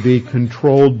had to be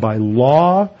controlled by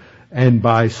law and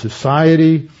by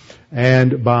society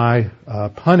and by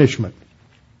punishment.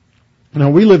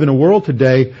 Now, we live in a world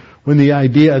today when the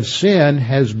idea of sin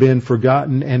has been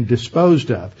forgotten and disposed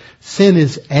of. Sin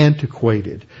is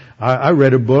antiquated. I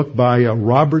read a book by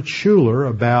Robert Schuller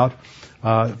about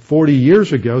 40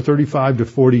 years ago, 35 to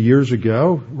 40 years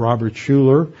ago. Robert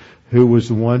Schuller, who was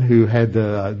the one who had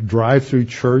the drive-through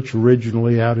church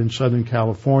originally out in Southern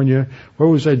California. Where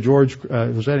was that, George?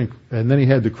 And then he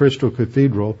had the Crystal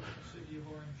Cathedral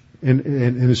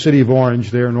in the city of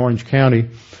Orange, there in Orange County.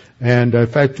 And in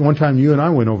fact, one time you and I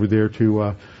went over there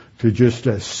to just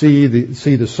see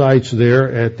the sights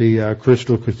there at the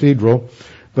Crystal Cathedral.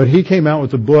 But he came out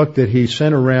with a book that he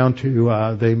sent around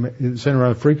they sent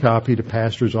around a free copy to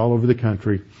pastors all over the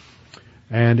country.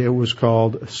 And it was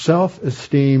called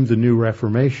Self-Esteem, the New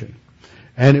Reformation.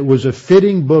 And it was a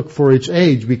fitting book for its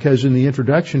age because in the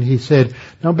introduction he said,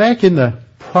 now back in the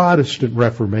Protestant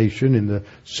Reformation in the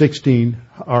 16th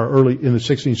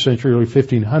century, early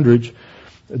 1500s,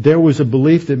 there was a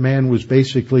belief that man was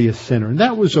basically a sinner. And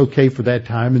that was okay for that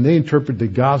time. And they interpreted the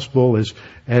gospel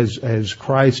as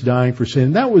Christ dying for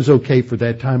sin. That was okay for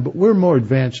that time. But we're more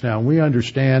advanced now. We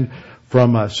understand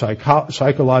from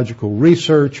psychological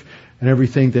research and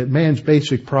everything, that man's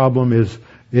basic problem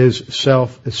is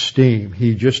self-esteem.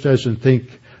 He just doesn't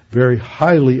think very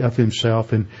highly of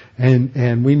himself,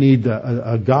 and we need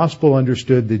a gospel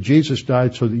understood that Jesus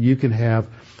died so that you can have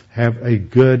a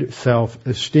good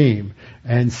self-esteem.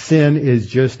 And sin is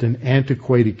just an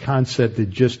antiquated concept that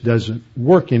just doesn't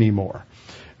work anymore.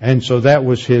 And so that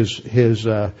was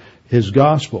his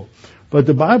gospel. But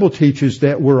the Bible teaches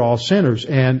that we're all sinners,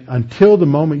 and until the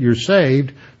moment you're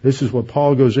saved, this is what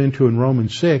Paul goes into in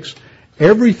Romans 6,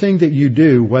 everything that you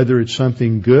do, whether it's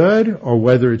something good or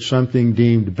whether it's something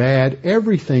deemed bad,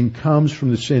 everything comes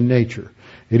from the sin nature.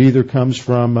 It either comes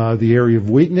from the area of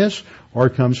weakness or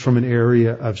it comes from an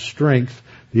area of strength.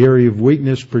 The area of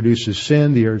weakness produces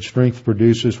sin. The area of strength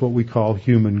produces what we call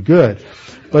human good.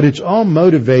 But it's all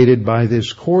motivated by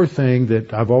this core thing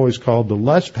that I've always called the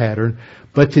lust pattern.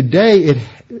 But today,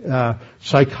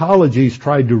 psychology's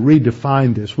tried to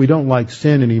redefine this. We don't like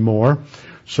sin anymore.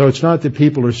 So it's not that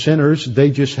people are sinners,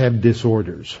 they just have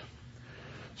disorders.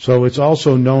 So it's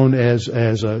also known as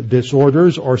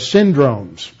disorders or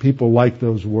syndromes. People like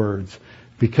those words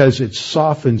because it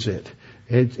softens it.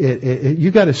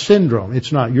 You got a syndrome.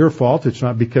 It's not your fault. It's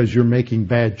not because you're making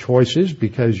bad choices,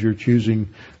 because you're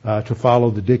choosing to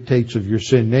follow the dictates of your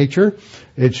sin nature.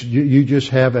 You just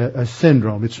have a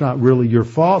syndrome. It's not really your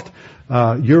fault.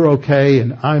 You're okay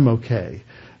and I'm okay.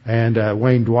 And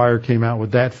Wayne Dwyer came out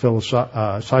with that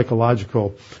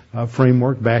psychological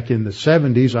framework back in the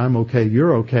 70s. I'm okay,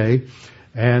 you're okay.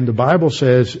 And the Bible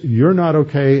says you're not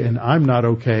okay and I'm not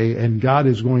okay, and God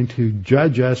is going to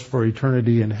judge us for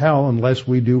eternity in hell unless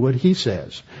we do what He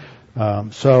says.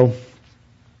 So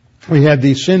we have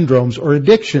these syndromes or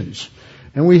addictions.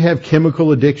 And we have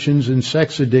chemical addictions and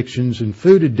sex addictions and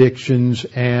food addictions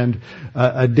and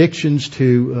addictions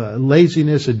to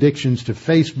laziness, addictions to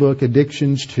Facebook,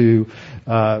 addictions to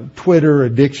Twitter,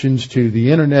 addictions to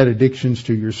the Internet, addictions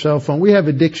to your cell phone. We have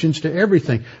addictions to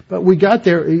everything. But we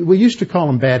used to call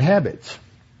them bad habits.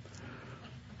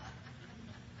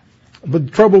 But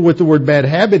the trouble with the word bad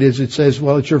habit is it says,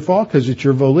 well, it's your fault because it's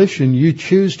your volition. You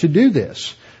choose to do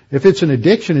this. If it's an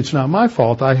addiction, it's not my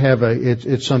fault.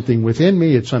 It's something within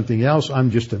me. It's something else.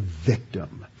 I'm just a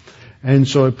victim. And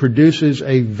so it produces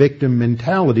a victim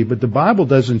mentality. But the Bible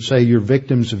doesn't say you're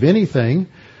victims of anything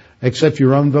except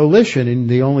your own volition. And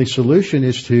the only solution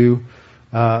is to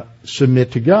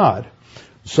submit to God.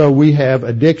 So we have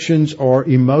addictions or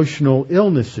emotional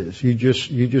illnesses. You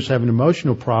just have an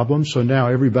emotional problem. So now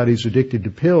everybody's addicted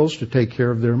to pills to take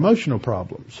care of their emotional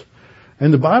problems.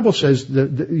 And the Bible says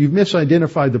that you've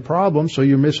misidentified the problem, so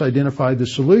you misidentified the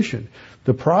solution.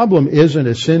 The problem isn't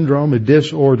a syndrome, a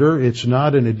disorder. It's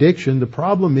not an addiction. The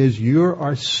problem is you're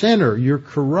a sinner. You're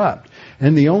corrupt.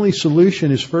 And the only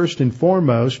solution is first and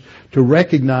foremost to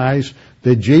recognize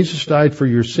that Jesus died for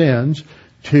your sins,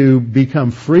 to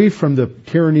become free from the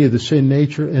tyranny of the sin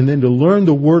nature, and then to learn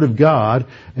the Word of God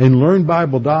and learn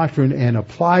Bible doctrine and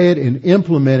apply it and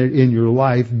implement it in your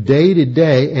life day to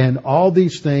day. And all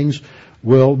these things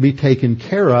will be taken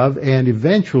care of, and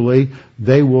eventually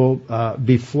they will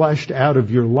be flushed out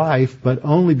of your life, but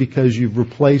only because you've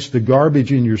replaced the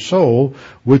garbage in your soul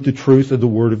with the truth of the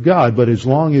Word of God. But as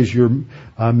long as you're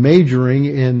majoring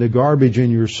in the garbage in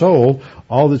your soul,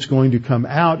 all that's going to come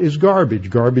out is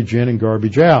garbage in and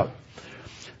garbage out.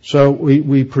 So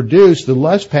we produce, the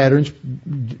lust patterns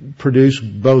produce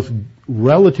both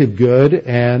relative good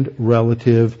and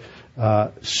relative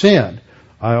sin.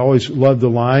 I always love the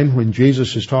line when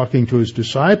Jesus is talking to His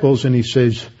disciples and He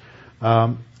says,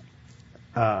 how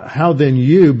then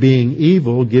you, being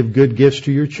evil, give good gifts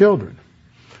to your children?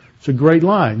 It's a great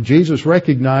line. Jesus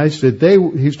recognized that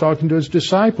He's talking to His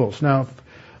disciples. Now,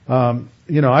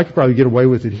 I could probably get away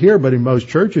with it here, but in most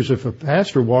churches, if a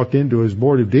pastor walked into his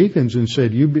board of deacons and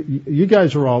said, you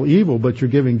guys are all evil, but you're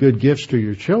giving good gifts to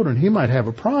your children, he might have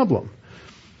a problem.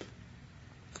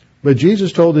 But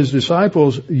Jesus told His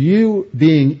disciples, you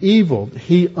being evil,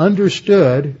 He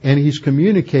understood, and He's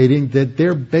communicating that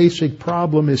their basic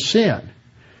problem is sin.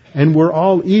 And we're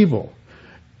all evil.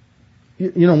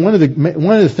 One of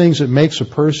the things that makes a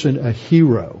person a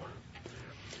hero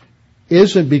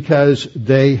isn't because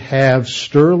they have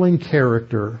sterling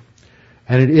character,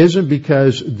 and it isn't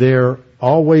because they're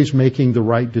always making the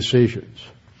right decisions.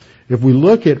 If we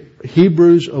look at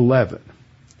Hebrews 11,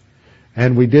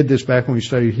 and we did this back when we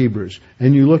studied Hebrews,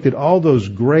 and you look at all those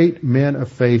great men of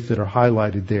faith that are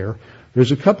highlighted there,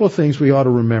 there's a couple of things we ought to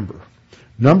remember.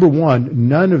 Number one,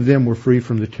 none of them were free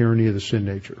from the tyranny of the sin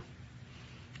nature,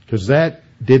 because that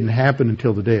didn't happen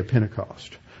until the day of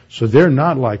Pentecost. So they're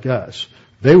not like us.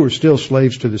 They were still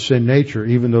slaves to the sin nature,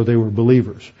 even though they were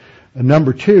believers.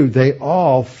 Number two, they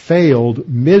all failed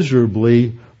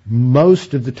miserably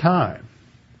most of the time.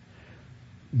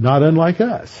 Not unlike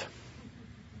us.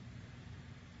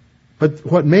 But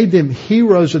what made them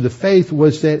heroes of the faith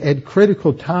was that at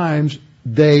critical times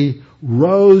they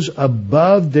rose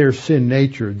above their sin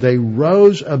nature. They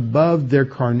rose above their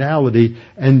carnality,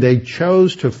 and they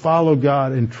chose to follow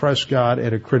God and trust God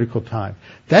at a critical time.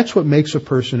 That's what makes a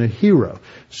person a hero.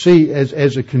 See,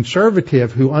 as a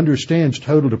conservative who understands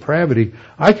total depravity,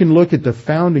 I can look at the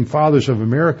founding fathers of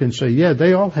America and say, yeah,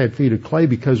 they all had feet of clay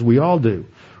because we all do.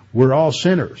 We're all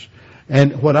sinners.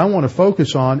 And what I want to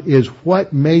focus on is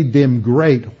what made them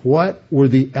great. What were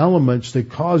the elements that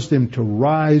caused them to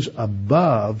rise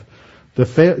above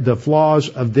the flaws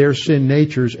of their sin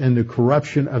natures and the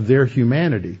corruption of their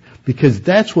humanity? Because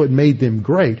that's what made them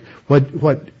great.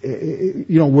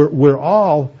 We're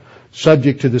all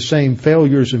subject to the same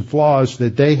failures and flaws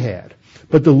that they had.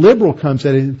 But the liberal comes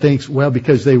at it and thinks, well,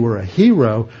 because they were a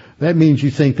hero, that means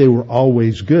you think they were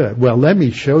always good. Well, let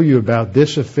me show you about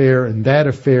this affair and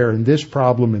this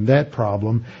problem and that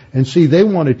problem. And see, they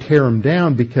want to tear them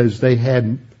down because they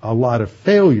had a lot of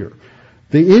failure.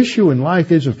 The issue in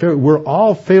life isn't failure. We're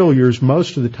all failures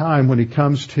most of the time when it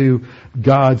comes to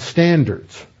God's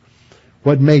standards.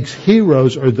 What makes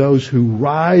heroes are those who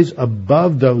rise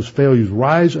above those failures,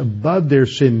 rise above their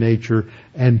sin nature,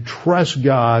 and trust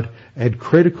God at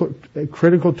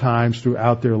critical times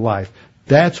throughout their life.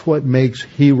 That's what makes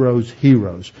heroes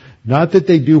heroes. Not that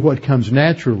they do what comes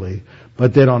naturally,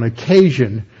 but that on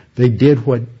occasion they did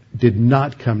what did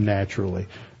not come naturally,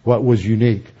 what was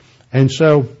unique. And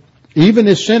so, even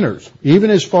as sinners, even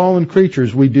as fallen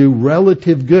creatures, we do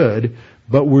relative good,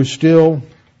 but we're still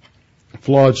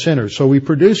flawed sinners. So we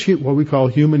produce what we call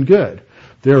human good.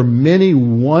 There are many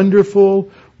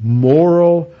wonderful,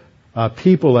 moral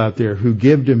people out there who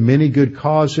give to many good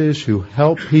causes, who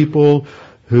help people,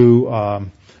 who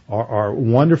are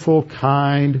wonderful,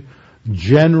 kind,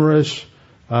 generous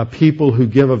people who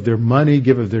give of their money,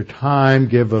 give of their time,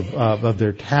 give of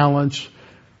their talents.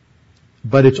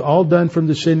 But it's all done from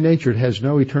the sin nature. It has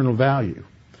no eternal value.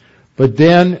 But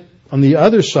then, on the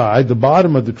other side, the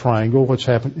bottom of the triangle, what's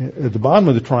happened at the bottom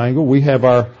of the triangle, we have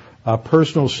our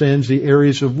personal sins, the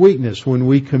areas of weakness when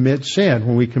we commit sin,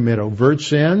 when we commit overt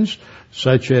sins,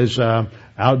 such as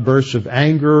outbursts of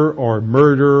anger or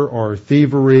murder or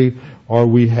thievery, or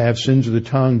we have sins of the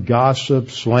tongue, gossip,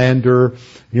 slander,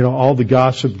 all the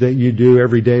gossip that you do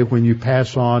every day when you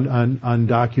pass on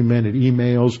undocumented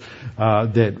emails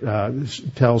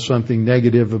that tell something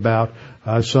negative about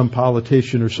some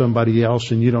politician or somebody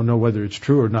else, and you don't know whether it's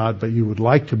true or not, but you would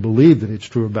like to believe that it's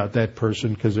true about that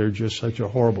person because they're just such a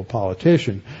horrible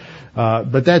politician.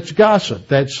 But that's gossip,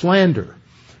 that's slander.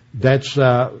 That's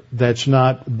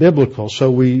not biblical. So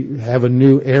we have a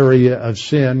new area of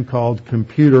sin called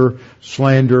computer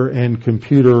slander and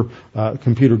computer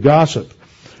gossip.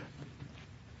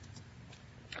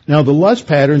 Now, the lust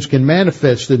patterns can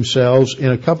manifest themselves in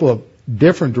a couple of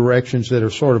different directions that are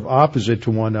sort of opposite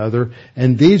to one another,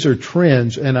 and these are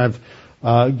trends. And I've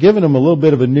given them a little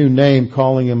bit of a new name,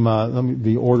 calling them. Let me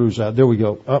the orders out. There we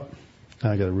go. Up.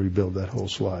 I got to rebuild that whole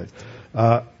slide.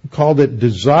 Called it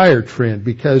desire trend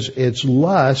because it's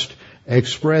lust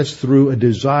expressed through a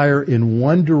desire in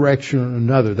one direction or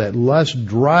another. That lust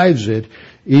drives it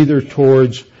either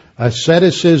towards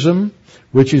asceticism,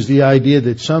 which is the idea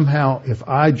that somehow if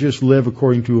I just live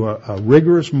according to a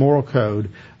rigorous moral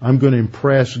code, I'm going to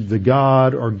impress the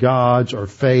God or gods or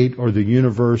fate or the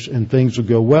universe and things will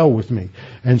go well with me.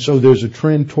 And so there's a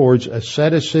trend towards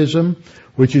asceticism,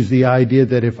 which is the idea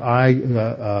that if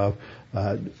I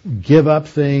give up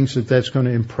things, that's going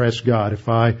to impress God. If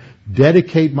I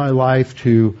dedicate my life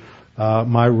to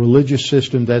my religious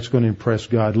system, that's going to impress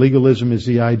God. Legalism is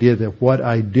the idea that what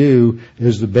I do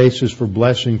is the basis for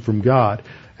blessing from God.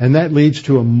 And that leads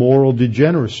to a moral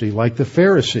degeneracy, like the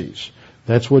Pharisees.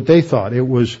 That's what they thought. They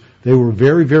were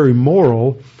very, very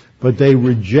moral, but they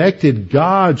rejected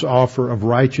God's offer of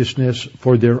righteousness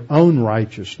for their own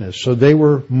righteousness. So they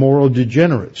were moral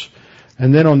degenerates.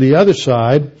 And then on the other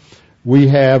side, we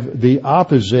have the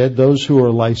opposite, those who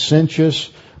are licentious,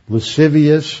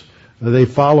 lascivious. They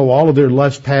follow all of their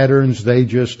lust patterns. They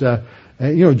just,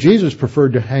 Jesus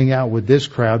preferred to hang out with this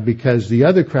crowd because the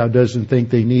other crowd doesn't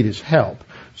think they need his help.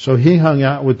 So he hung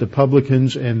out with the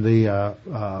publicans and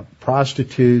the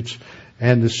prostitutes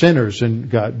and the sinners and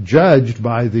got judged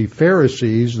by the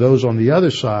Pharisees, those on the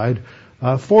other side,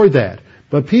 for that.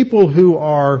 But people who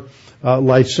are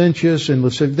licentious and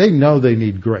lascivious, they know they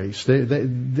need grace.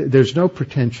 There's no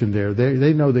pretension there.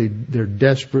 They know they're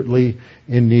desperately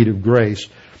in need of grace.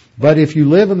 But if you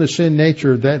live in the sin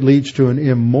nature, that leads to an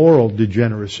immoral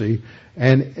degeneracy.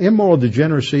 And immoral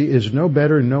degeneracy is no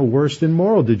better and no worse than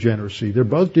moral degeneracy. They're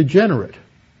both degenerate.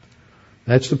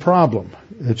 That's the problem.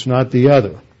 It's not the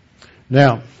other.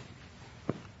 Now,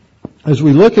 as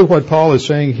we look at what Paul is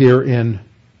saying here in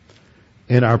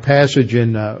our passage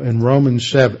in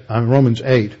Romans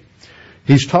 8,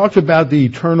 he's talked about the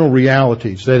eternal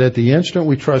realities, that at the instant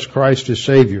we trust Christ as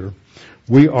Savior,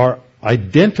 we are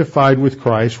identified with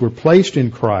Christ, we're placed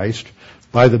in Christ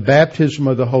by the baptism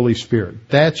of the Holy Spirit.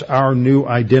 That's our new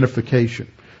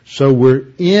identification. So we're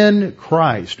in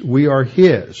Christ. We are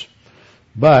His.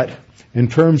 But in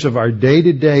terms of our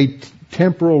day-to-day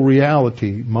temporal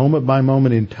reality, moment by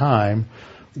moment in time,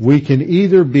 we can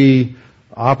either be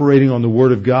operating on the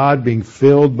Word of God, being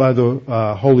filled by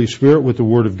the Holy Spirit with the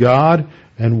Word of God,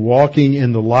 and walking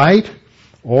in the light,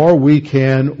 or we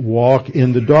can walk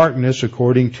in the darkness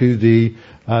according to the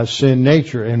sin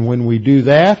nature. And when we do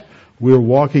that, we're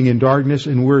walking in darkness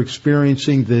and we're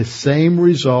experiencing the same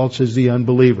results as the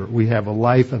unbeliever. We have a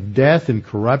life of death and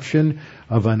corruption,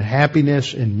 of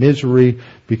unhappiness and misery,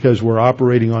 because we're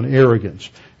operating on arrogance.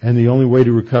 And the only way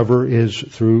to recover is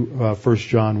through 1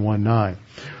 John 1:9.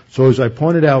 So as I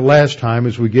pointed out last time,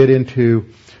 as we get into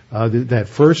that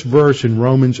first verse in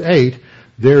Romans 8,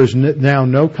 there is now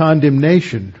no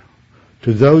condemnation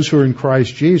to those who are in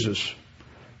Christ Jesus.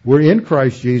 We're in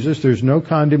Christ Jesus. There's no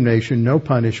condemnation, no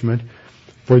punishment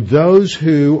for those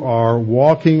who are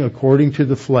walking according to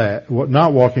the flesh,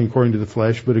 not walking according to the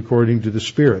flesh, but according to the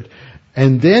Spirit.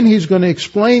 And then he's going to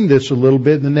explain this a little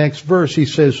bit in the next verse. He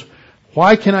says,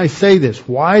 why can I say this?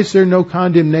 Why is there no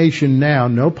condemnation now,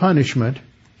 no punishment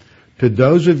to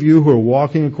those of you who are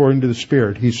walking according to the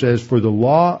Spirit? He says, for the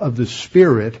law of the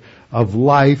Spirit of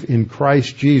life in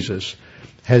Christ Jesus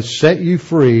has set you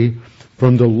free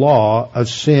from the law of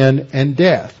sin and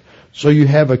death. So you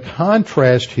have a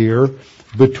contrast here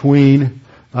between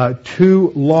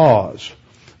two laws,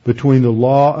 between the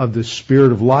law of the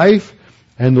Spirit of life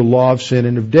and the law of sin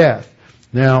and of death.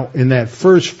 Now, in that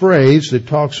first phrase that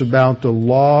talks about the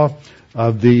law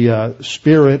of the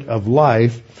Spirit of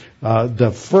life,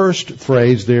 the first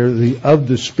phrase there, the of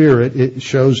the Spirit, it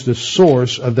shows the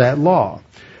source of that law.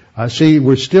 See,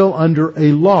 we're still under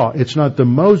a law. It's not the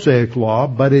Mosaic law,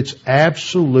 but it's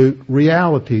absolute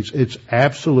realities. It's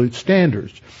absolute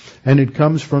standards. And it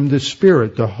comes from the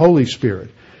Spirit, the Holy Spirit.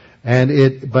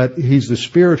 But He's the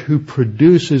Spirit who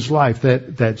produces life.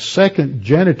 That second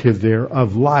genitive there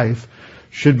of life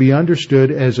should be understood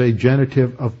as a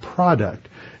genitive of product.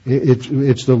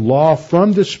 It's the law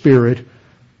from the Spirit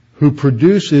who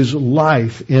produces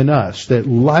life in us. That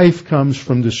life comes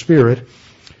from the Spirit,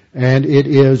 and it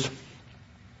is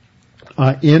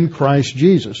in Christ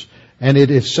Jesus. And it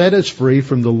has set us free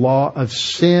from the law of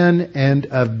sin and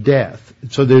of death.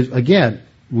 So again,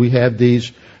 we have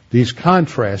these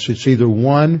contrasts. It's either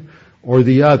one or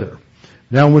the other.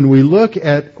 Now, when we look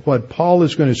at what Paul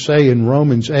is going to say in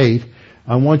Romans 8,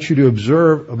 I want you to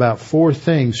observe about four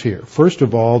things here. First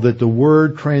of all, that the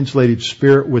word translated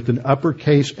Spirit with an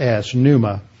uppercase S,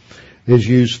 pneuma, is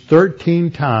used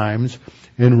 13 times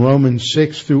in Romans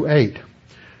 6 through 8.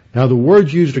 Now, the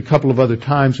word's used a couple of other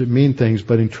times that mean things,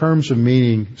 but in terms of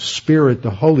meaning Spirit, the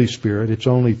Holy Spirit, it's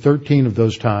only 13 of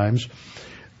those times.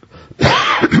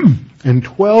 And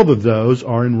 12 of those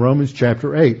are in Romans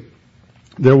chapter 8.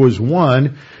 There was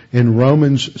one in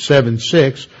Romans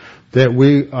 7:6 that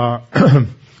we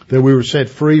were set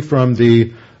free from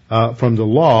the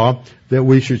law, that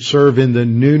we should serve in the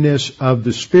newness of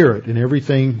the Spirit. And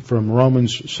everything from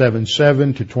Romans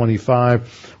 7:7 to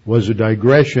 25 was a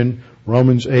digression.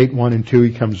 Romans 8:1 and 2,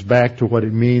 he comes back to what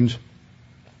it means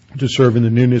to serve in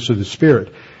the newness of the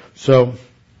Spirit. So,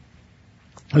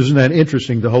 isn't that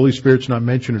interesting? The Holy Spirit's not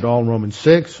mentioned at all in Romans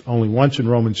 6, only once in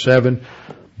Romans 7,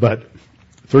 but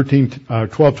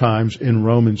 12 times in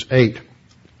Romans 8.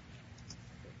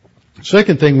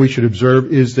 Second thing we should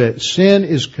observe is that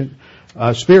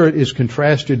Spirit is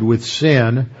contrasted with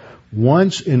sin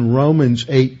once in Romans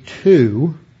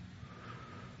 8:2.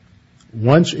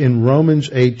 Once in Romans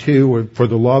 8:2, for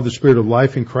the law of the Spirit of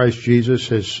life in Christ Jesus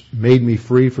has made me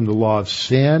free from the law of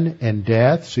sin and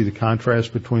death. See the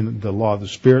contrast between the law of the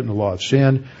Spirit and the law of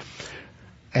sin.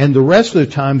 And the rest of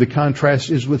the time, the contrast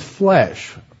is with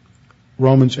flesh.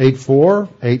 Romans 8:4,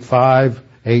 8:5,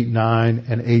 8:9,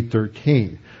 and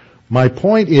 8:13. My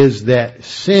point is that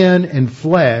sin and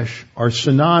flesh are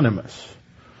synonymous.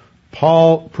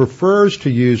 Paul prefers to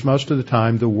use most of the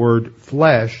time the word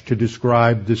flesh to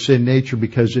describe the sin nature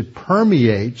because it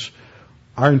permeates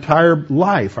our entire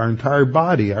life, our entire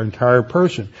body, our entire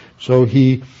person. So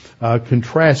he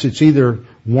contrasts. It's either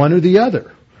one or the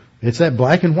other. It's that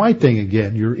black and white thing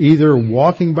again. You're either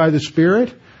walking by the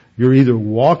Spirit, you're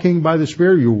walking by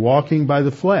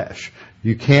the flesh.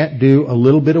 You can't do a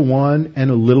little bit of one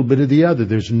and a little bit of the other.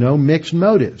 There's no mixed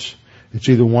motives. It's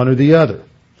either one or the other.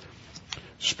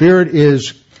 Spirit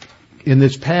in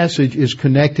this passage, is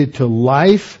connected to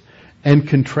life and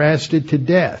contrasted to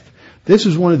death. This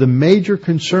is one of the major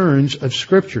concerns of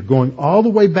Scripture, going all the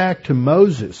way back to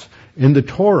Moses in the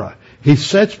Torah. He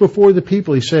sets before the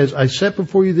people, he says, I set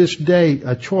before you this day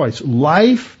a choice,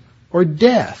 life or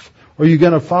death. Are you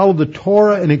going to follow the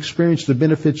Torah and experience the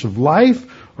benefits of life,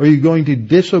 or are you going to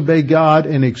disobey God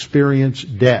and experience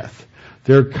death?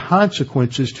 There are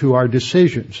consequences to our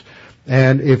decisions.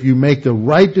 And if you make the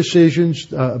right decisions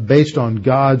based on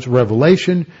God's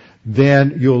revelation,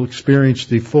 then you'll experience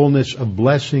the fullness of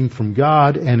blessing from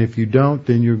God. And if you don't,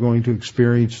 then you're going to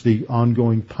experience the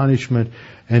ongoing punishment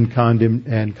and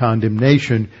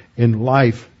condemnation in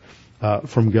life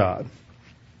from God.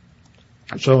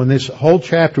 So in this whole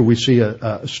chapter, we see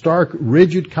a stark,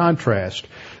 rigid contrast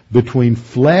between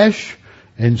flesh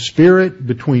and spirit,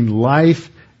 between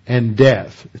life and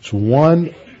death. It's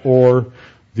one or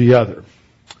the other.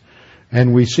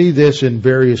 And we see this in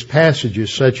various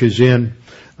passages, such as in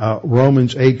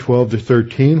Romans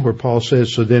 8:12-13, where Paul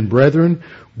says, so then, brethren,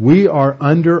 we are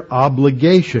under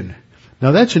obligation.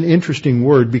 Now that's an interesting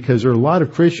word, because there are a lot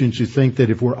of Christians who think that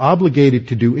if we're obligated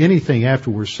to do anything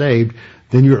after we're saved,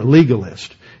 then you're a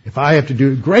legalist. If I have to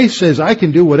do it, grace says I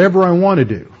can do whatever I want to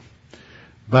do.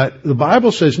 But the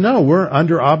Bible says, no, we're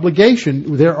under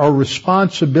obligation. There are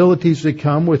responsibilities that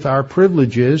come with our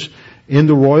privileges in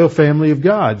the royal family of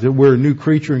God. That we're a new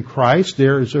creature in Christ.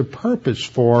 There is a purpose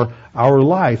for our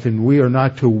life, and we are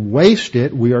not to waste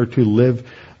it. We are to live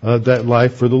that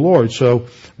life for the Lord. So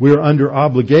we are under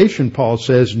obligation, Paul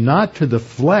says, not to the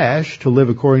flesh, to live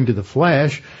according to the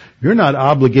flesh. You're not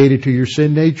obligated to your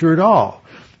sin nature at all.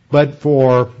 But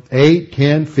for 8,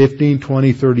 10, 15,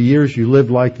 20, 30 years, you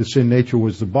lived like the sin nature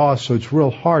was the boss, so it's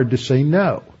real hard to say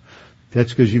no.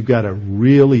 That's because you've got a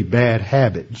really bad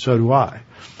habit, and so do I.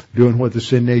 Doing what the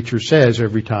sin nature says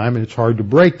every time, and it's hard to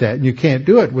break that, and you can't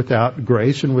do it without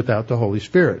grace and without the Holy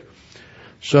Spirit.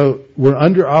 So we're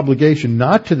under obligation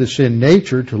not to the sin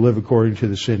nature, to live according to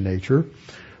the sin nature.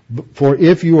 For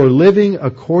if you are living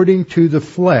according to the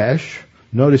flesh,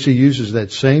 notice he uses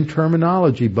that same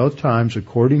terminology both times,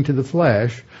 according to the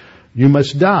flesh, you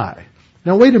must die.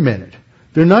 Now wait a minute.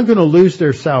 They're not going to lose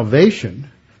their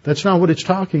salvation. That's not what it's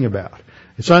talking about.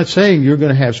 It's not saying you're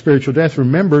going to have spiritual death.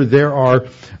 Remember, there are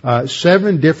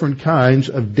 7 different kinds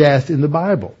of death in the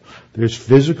Bible. There's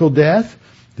physical death.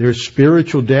 There's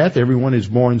spiritual death. Everyone is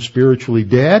born spiritually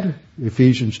dead.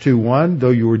 Ephesians 2:1, though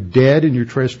you were dead in your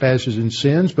trespasses and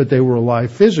sins, but they were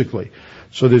alive physically.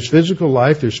 So there's physical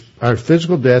life, there's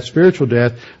physical death, spiritual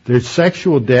death, there's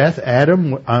sexual death.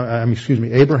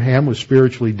 Abraham was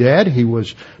spiritually dead. He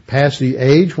was past the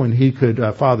age when he could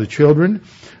father children.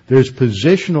 There's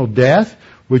positional death,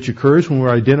 which occurs when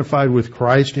we're identified with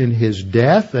Christ in His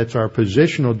death. That's our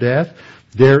positional death.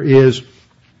 There is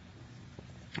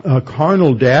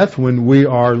carnal death when we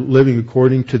are living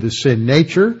according to the sin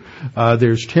nature.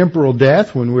 There's temporal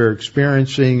death when we're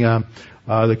experiencing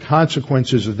the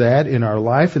consequences of that in our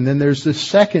life. And then there's the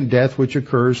second death, which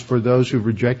occurs for those who've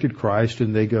rejected Christ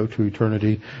and they go to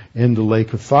eternity in the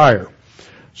lake of fire.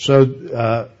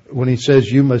 So when he says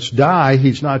you must die,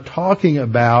 he's not talking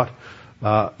about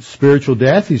spiritual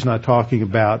death. He's not talking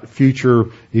about future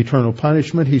eternal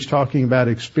punishment. He's talking about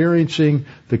experiencing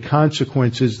the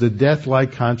consequences, the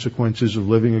death-like consequences of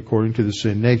living according to the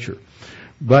sin nature.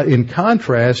 But in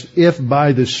contrast, if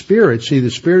by the Spirit, see, the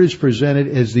Spirit is presented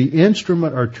as the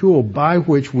instrument or tool by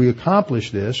which we accomplish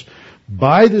this.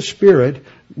 By the Spirit,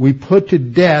 we put to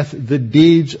death the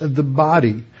deeds of the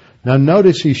body. Now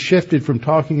notice he shifted from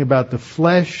talking about the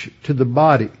flesh to the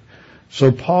body.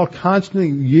 So Paul constantly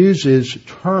uses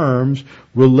terms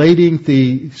relating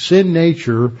the sin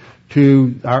nature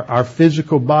to our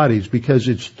physical bodies, because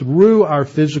it's through our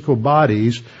physical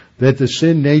bodies that the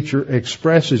sin nature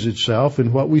expresses itself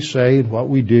in what we say and what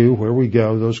we do, where we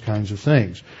go, those kinds of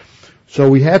things. So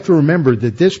we have to remember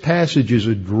that this passage is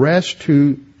addressed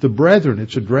to the brethren.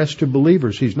 It's addressed to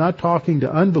believers. He's not talking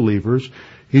to unbelievers.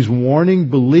 He's warning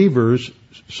believers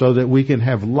so that we can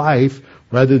have life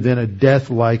rather than a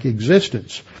death-like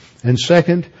existence. And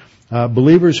second,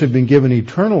 believers have been given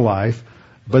eternal life,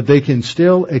 but they can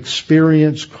still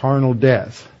experience carnal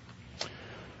death.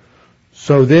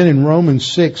 So then in Romans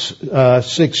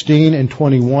 6:16 and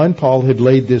 21, Paul had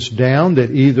laid this down,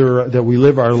 that we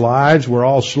live our lives, we're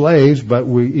all slaves, but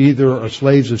we either are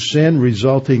slaves of sin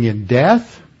resulting in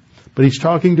death, but he's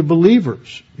talking to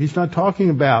believers. He's not talking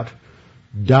about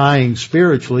dying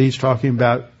spiritually. He's talking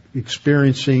about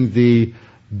experiencing the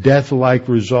death-like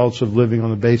results of living on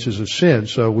the basis of sin.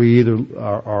 So we either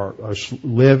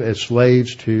live as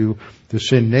slaves to the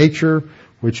sin nature,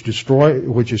 which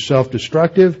is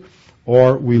self-destructive,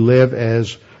 or we live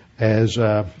as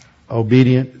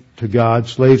obedient to God,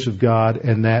 slaves of God,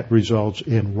 and that results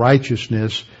in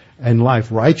righteousness and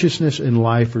life. Righteousness and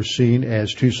life are seen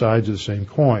as two sides of the same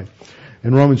coin.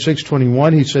 In Romans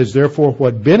 6:21, he says, "Therefore,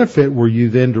 what benefit were you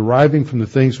then deriving from the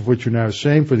things of which you're now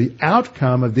ashamed? For the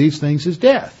outcome of these things is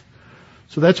death."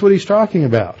 So that's what he's talking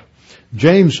about.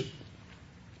 James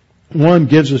 1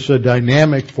 gives us a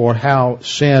dynamic for how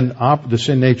the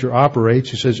sin nature operates.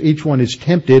 He says, each one is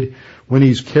tempted when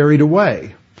he's carried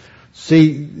away.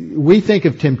 See, we think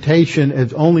of temptation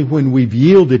as only when we've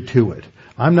yielded to it.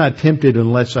 I'm not tempted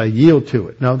unless I yield to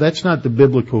it. No, that's not the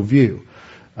biblical view.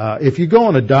 If you go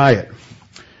on a diet,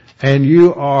 and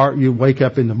you wake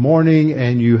up in the morning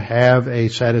and you have a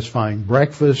satisfying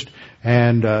breakfast,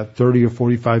 and 30 or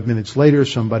 45 minutes later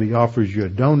somebody offers you a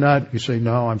donut, you say,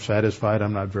 "No, I'm satisfied,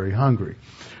 I'm not very hungry."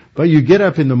 But you get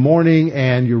up in the morning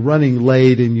and you're running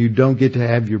late and you don't get to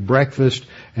have your breakfast,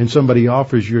 and somebody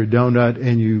offers you a donut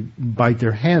and you bite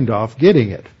their hand off getting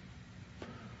it.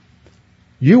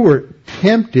 You were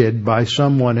tempted by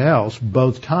someone else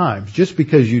both times. Just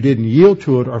because you didn't yield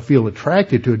to it or feel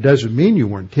attracted to it doesn't mean you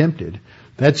weren't tempted.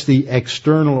 That's the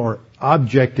external or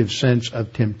objective sense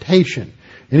of temptation.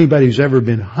 Anybody who's ever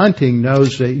been hunting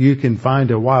knows that you can find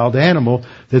a wild animal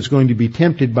that's going to be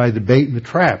tempted by the bait and the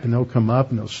trap, and they'll come up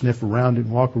and they'll sniff around it,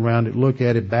 walk around it, look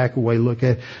at it, back away, look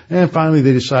at it, and finally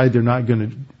they decide they're not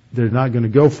going to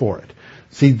go for it.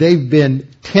 See, they've been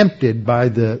tempted by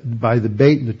the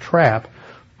bait and the trap,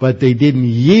 but they didn't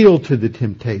yield to the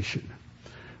temptation.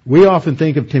 We often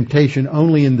think of temptation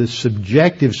only in the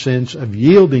subjective sense of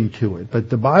yielding to it, but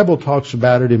the Bible talks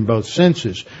about it in both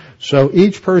senses. So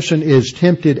each person is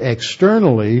tempted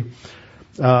externally.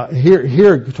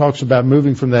 Here it talks about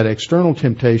moving from that external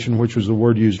temptation, which was the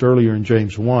word used earlier in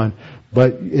James 1,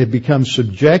 but it becomes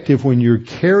subjective when you're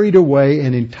carried away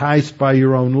and enticed by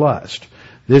your own lust.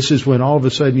 This is when all of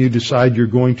a sudden you decide you're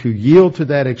going to yield to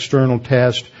that external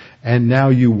test, and now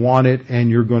you want it and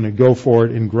you're going to go for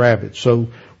it and grab it. So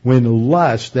when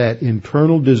lust, that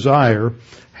internal desire,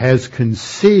 has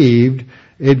conceived,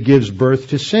 it gives birth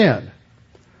to sin.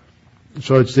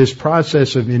 So it's this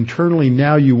process of internally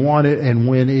now you want it, and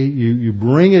when you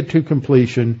bring it to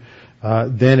completion,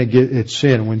 then it's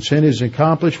sin. When sin is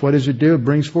accomplished, what does it do? It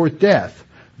brings forth death.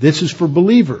 This is for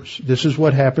believers. This is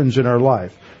what happens in our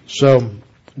life. So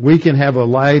we can have a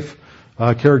life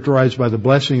characterized by the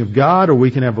blessing of God, or we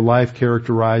can have a life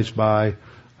characterized by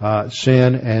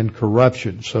sin and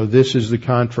corruption. So this is the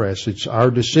contrast. It's our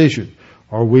decision.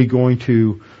 Are we going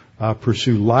to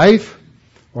pursue life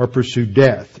or pursue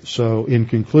death? So in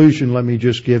conclusion, let me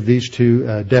just give these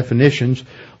two definitions.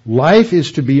 Life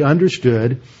is to be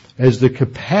understood as the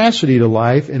capacity to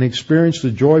life and experience the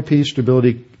joy, peace,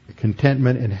 stability,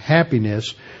 contentment, and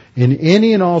happiness in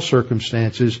any and all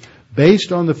circumstances,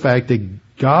 based on the fact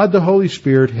that God the Holy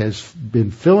Spirit has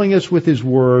been filling us with His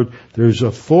Word. There's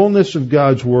a fullness of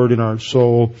God's Word in our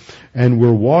soul, and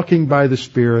we're walking by the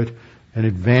Spirit and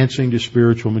advancing to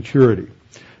spiritual maturity.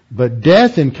 But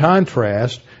death, in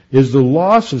contrast, is the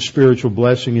loss of spiritual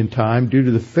blessing in time due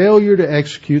to the failure to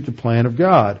execute the plan of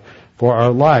God for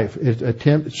our life.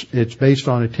 It's based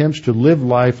on attempts to live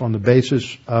life on the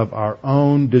basis of our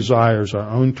own desires, our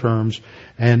own terms,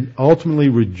 and ultimately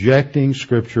rejecting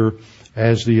Scripture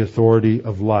as the authority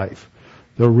of life.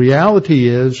 The reality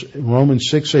is, in Romans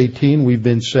 6:18, we've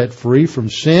been set free from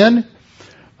sin,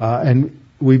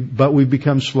 but we've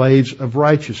become slaves of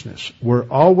righteousness. We're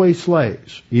always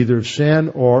slaves, either of sin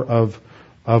or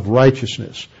of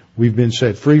righteousness. We've been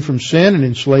set free from sin and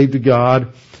enslaved to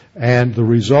God, and the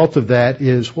result of that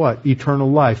is what?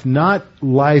 Eternal life. Not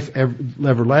life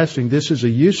everlasting. This is a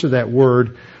use of that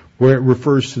word where it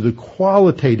refers to the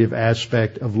qualitative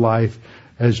aspect of life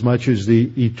as much as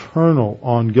the eternal,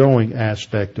 ongoing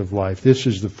aspect of life. This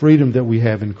is the freedom that we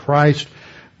have in Christ.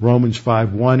 Romans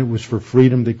 5:1, it was for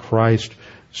freedom that Christ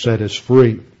set us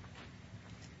free.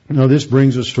 Now this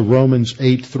brings us to Romans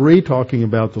 8:3, talking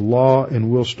about the law, and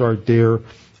we'll start there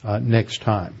next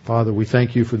time. Father, we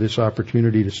thank You for this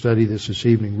opportunity to study this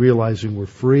evening, realizing we're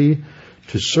free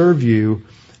to serve You,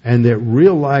 and that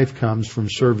real life comes from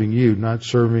serving You, not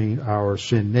serving our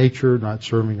sin nature, not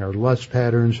serving our lust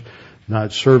patterns,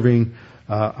 not serving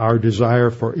our desire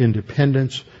for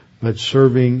independence, but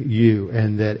serving You,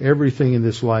 and that everything in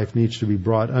this life needs to be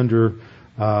brought under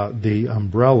the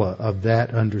umbrella of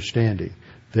that understanding,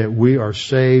 that we are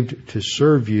saved to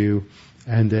serve You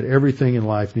and that everything in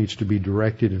life needs to be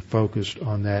directed and focused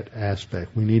on that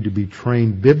aspect. We need to be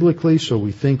trained biblically so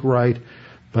we think right,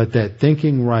 but that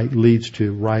thinking right leads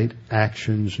to right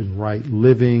actions and right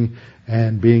living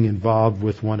and being involved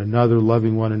with one another,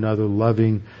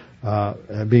 loving,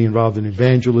 being involved in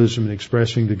evangelism and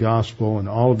expressing the gospel and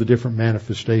all of the different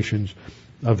manifestations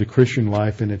of the Christian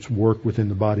life and its work within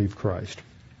the body of Christ.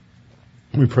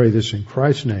 We pray this in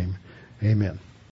Christ's name. Amen.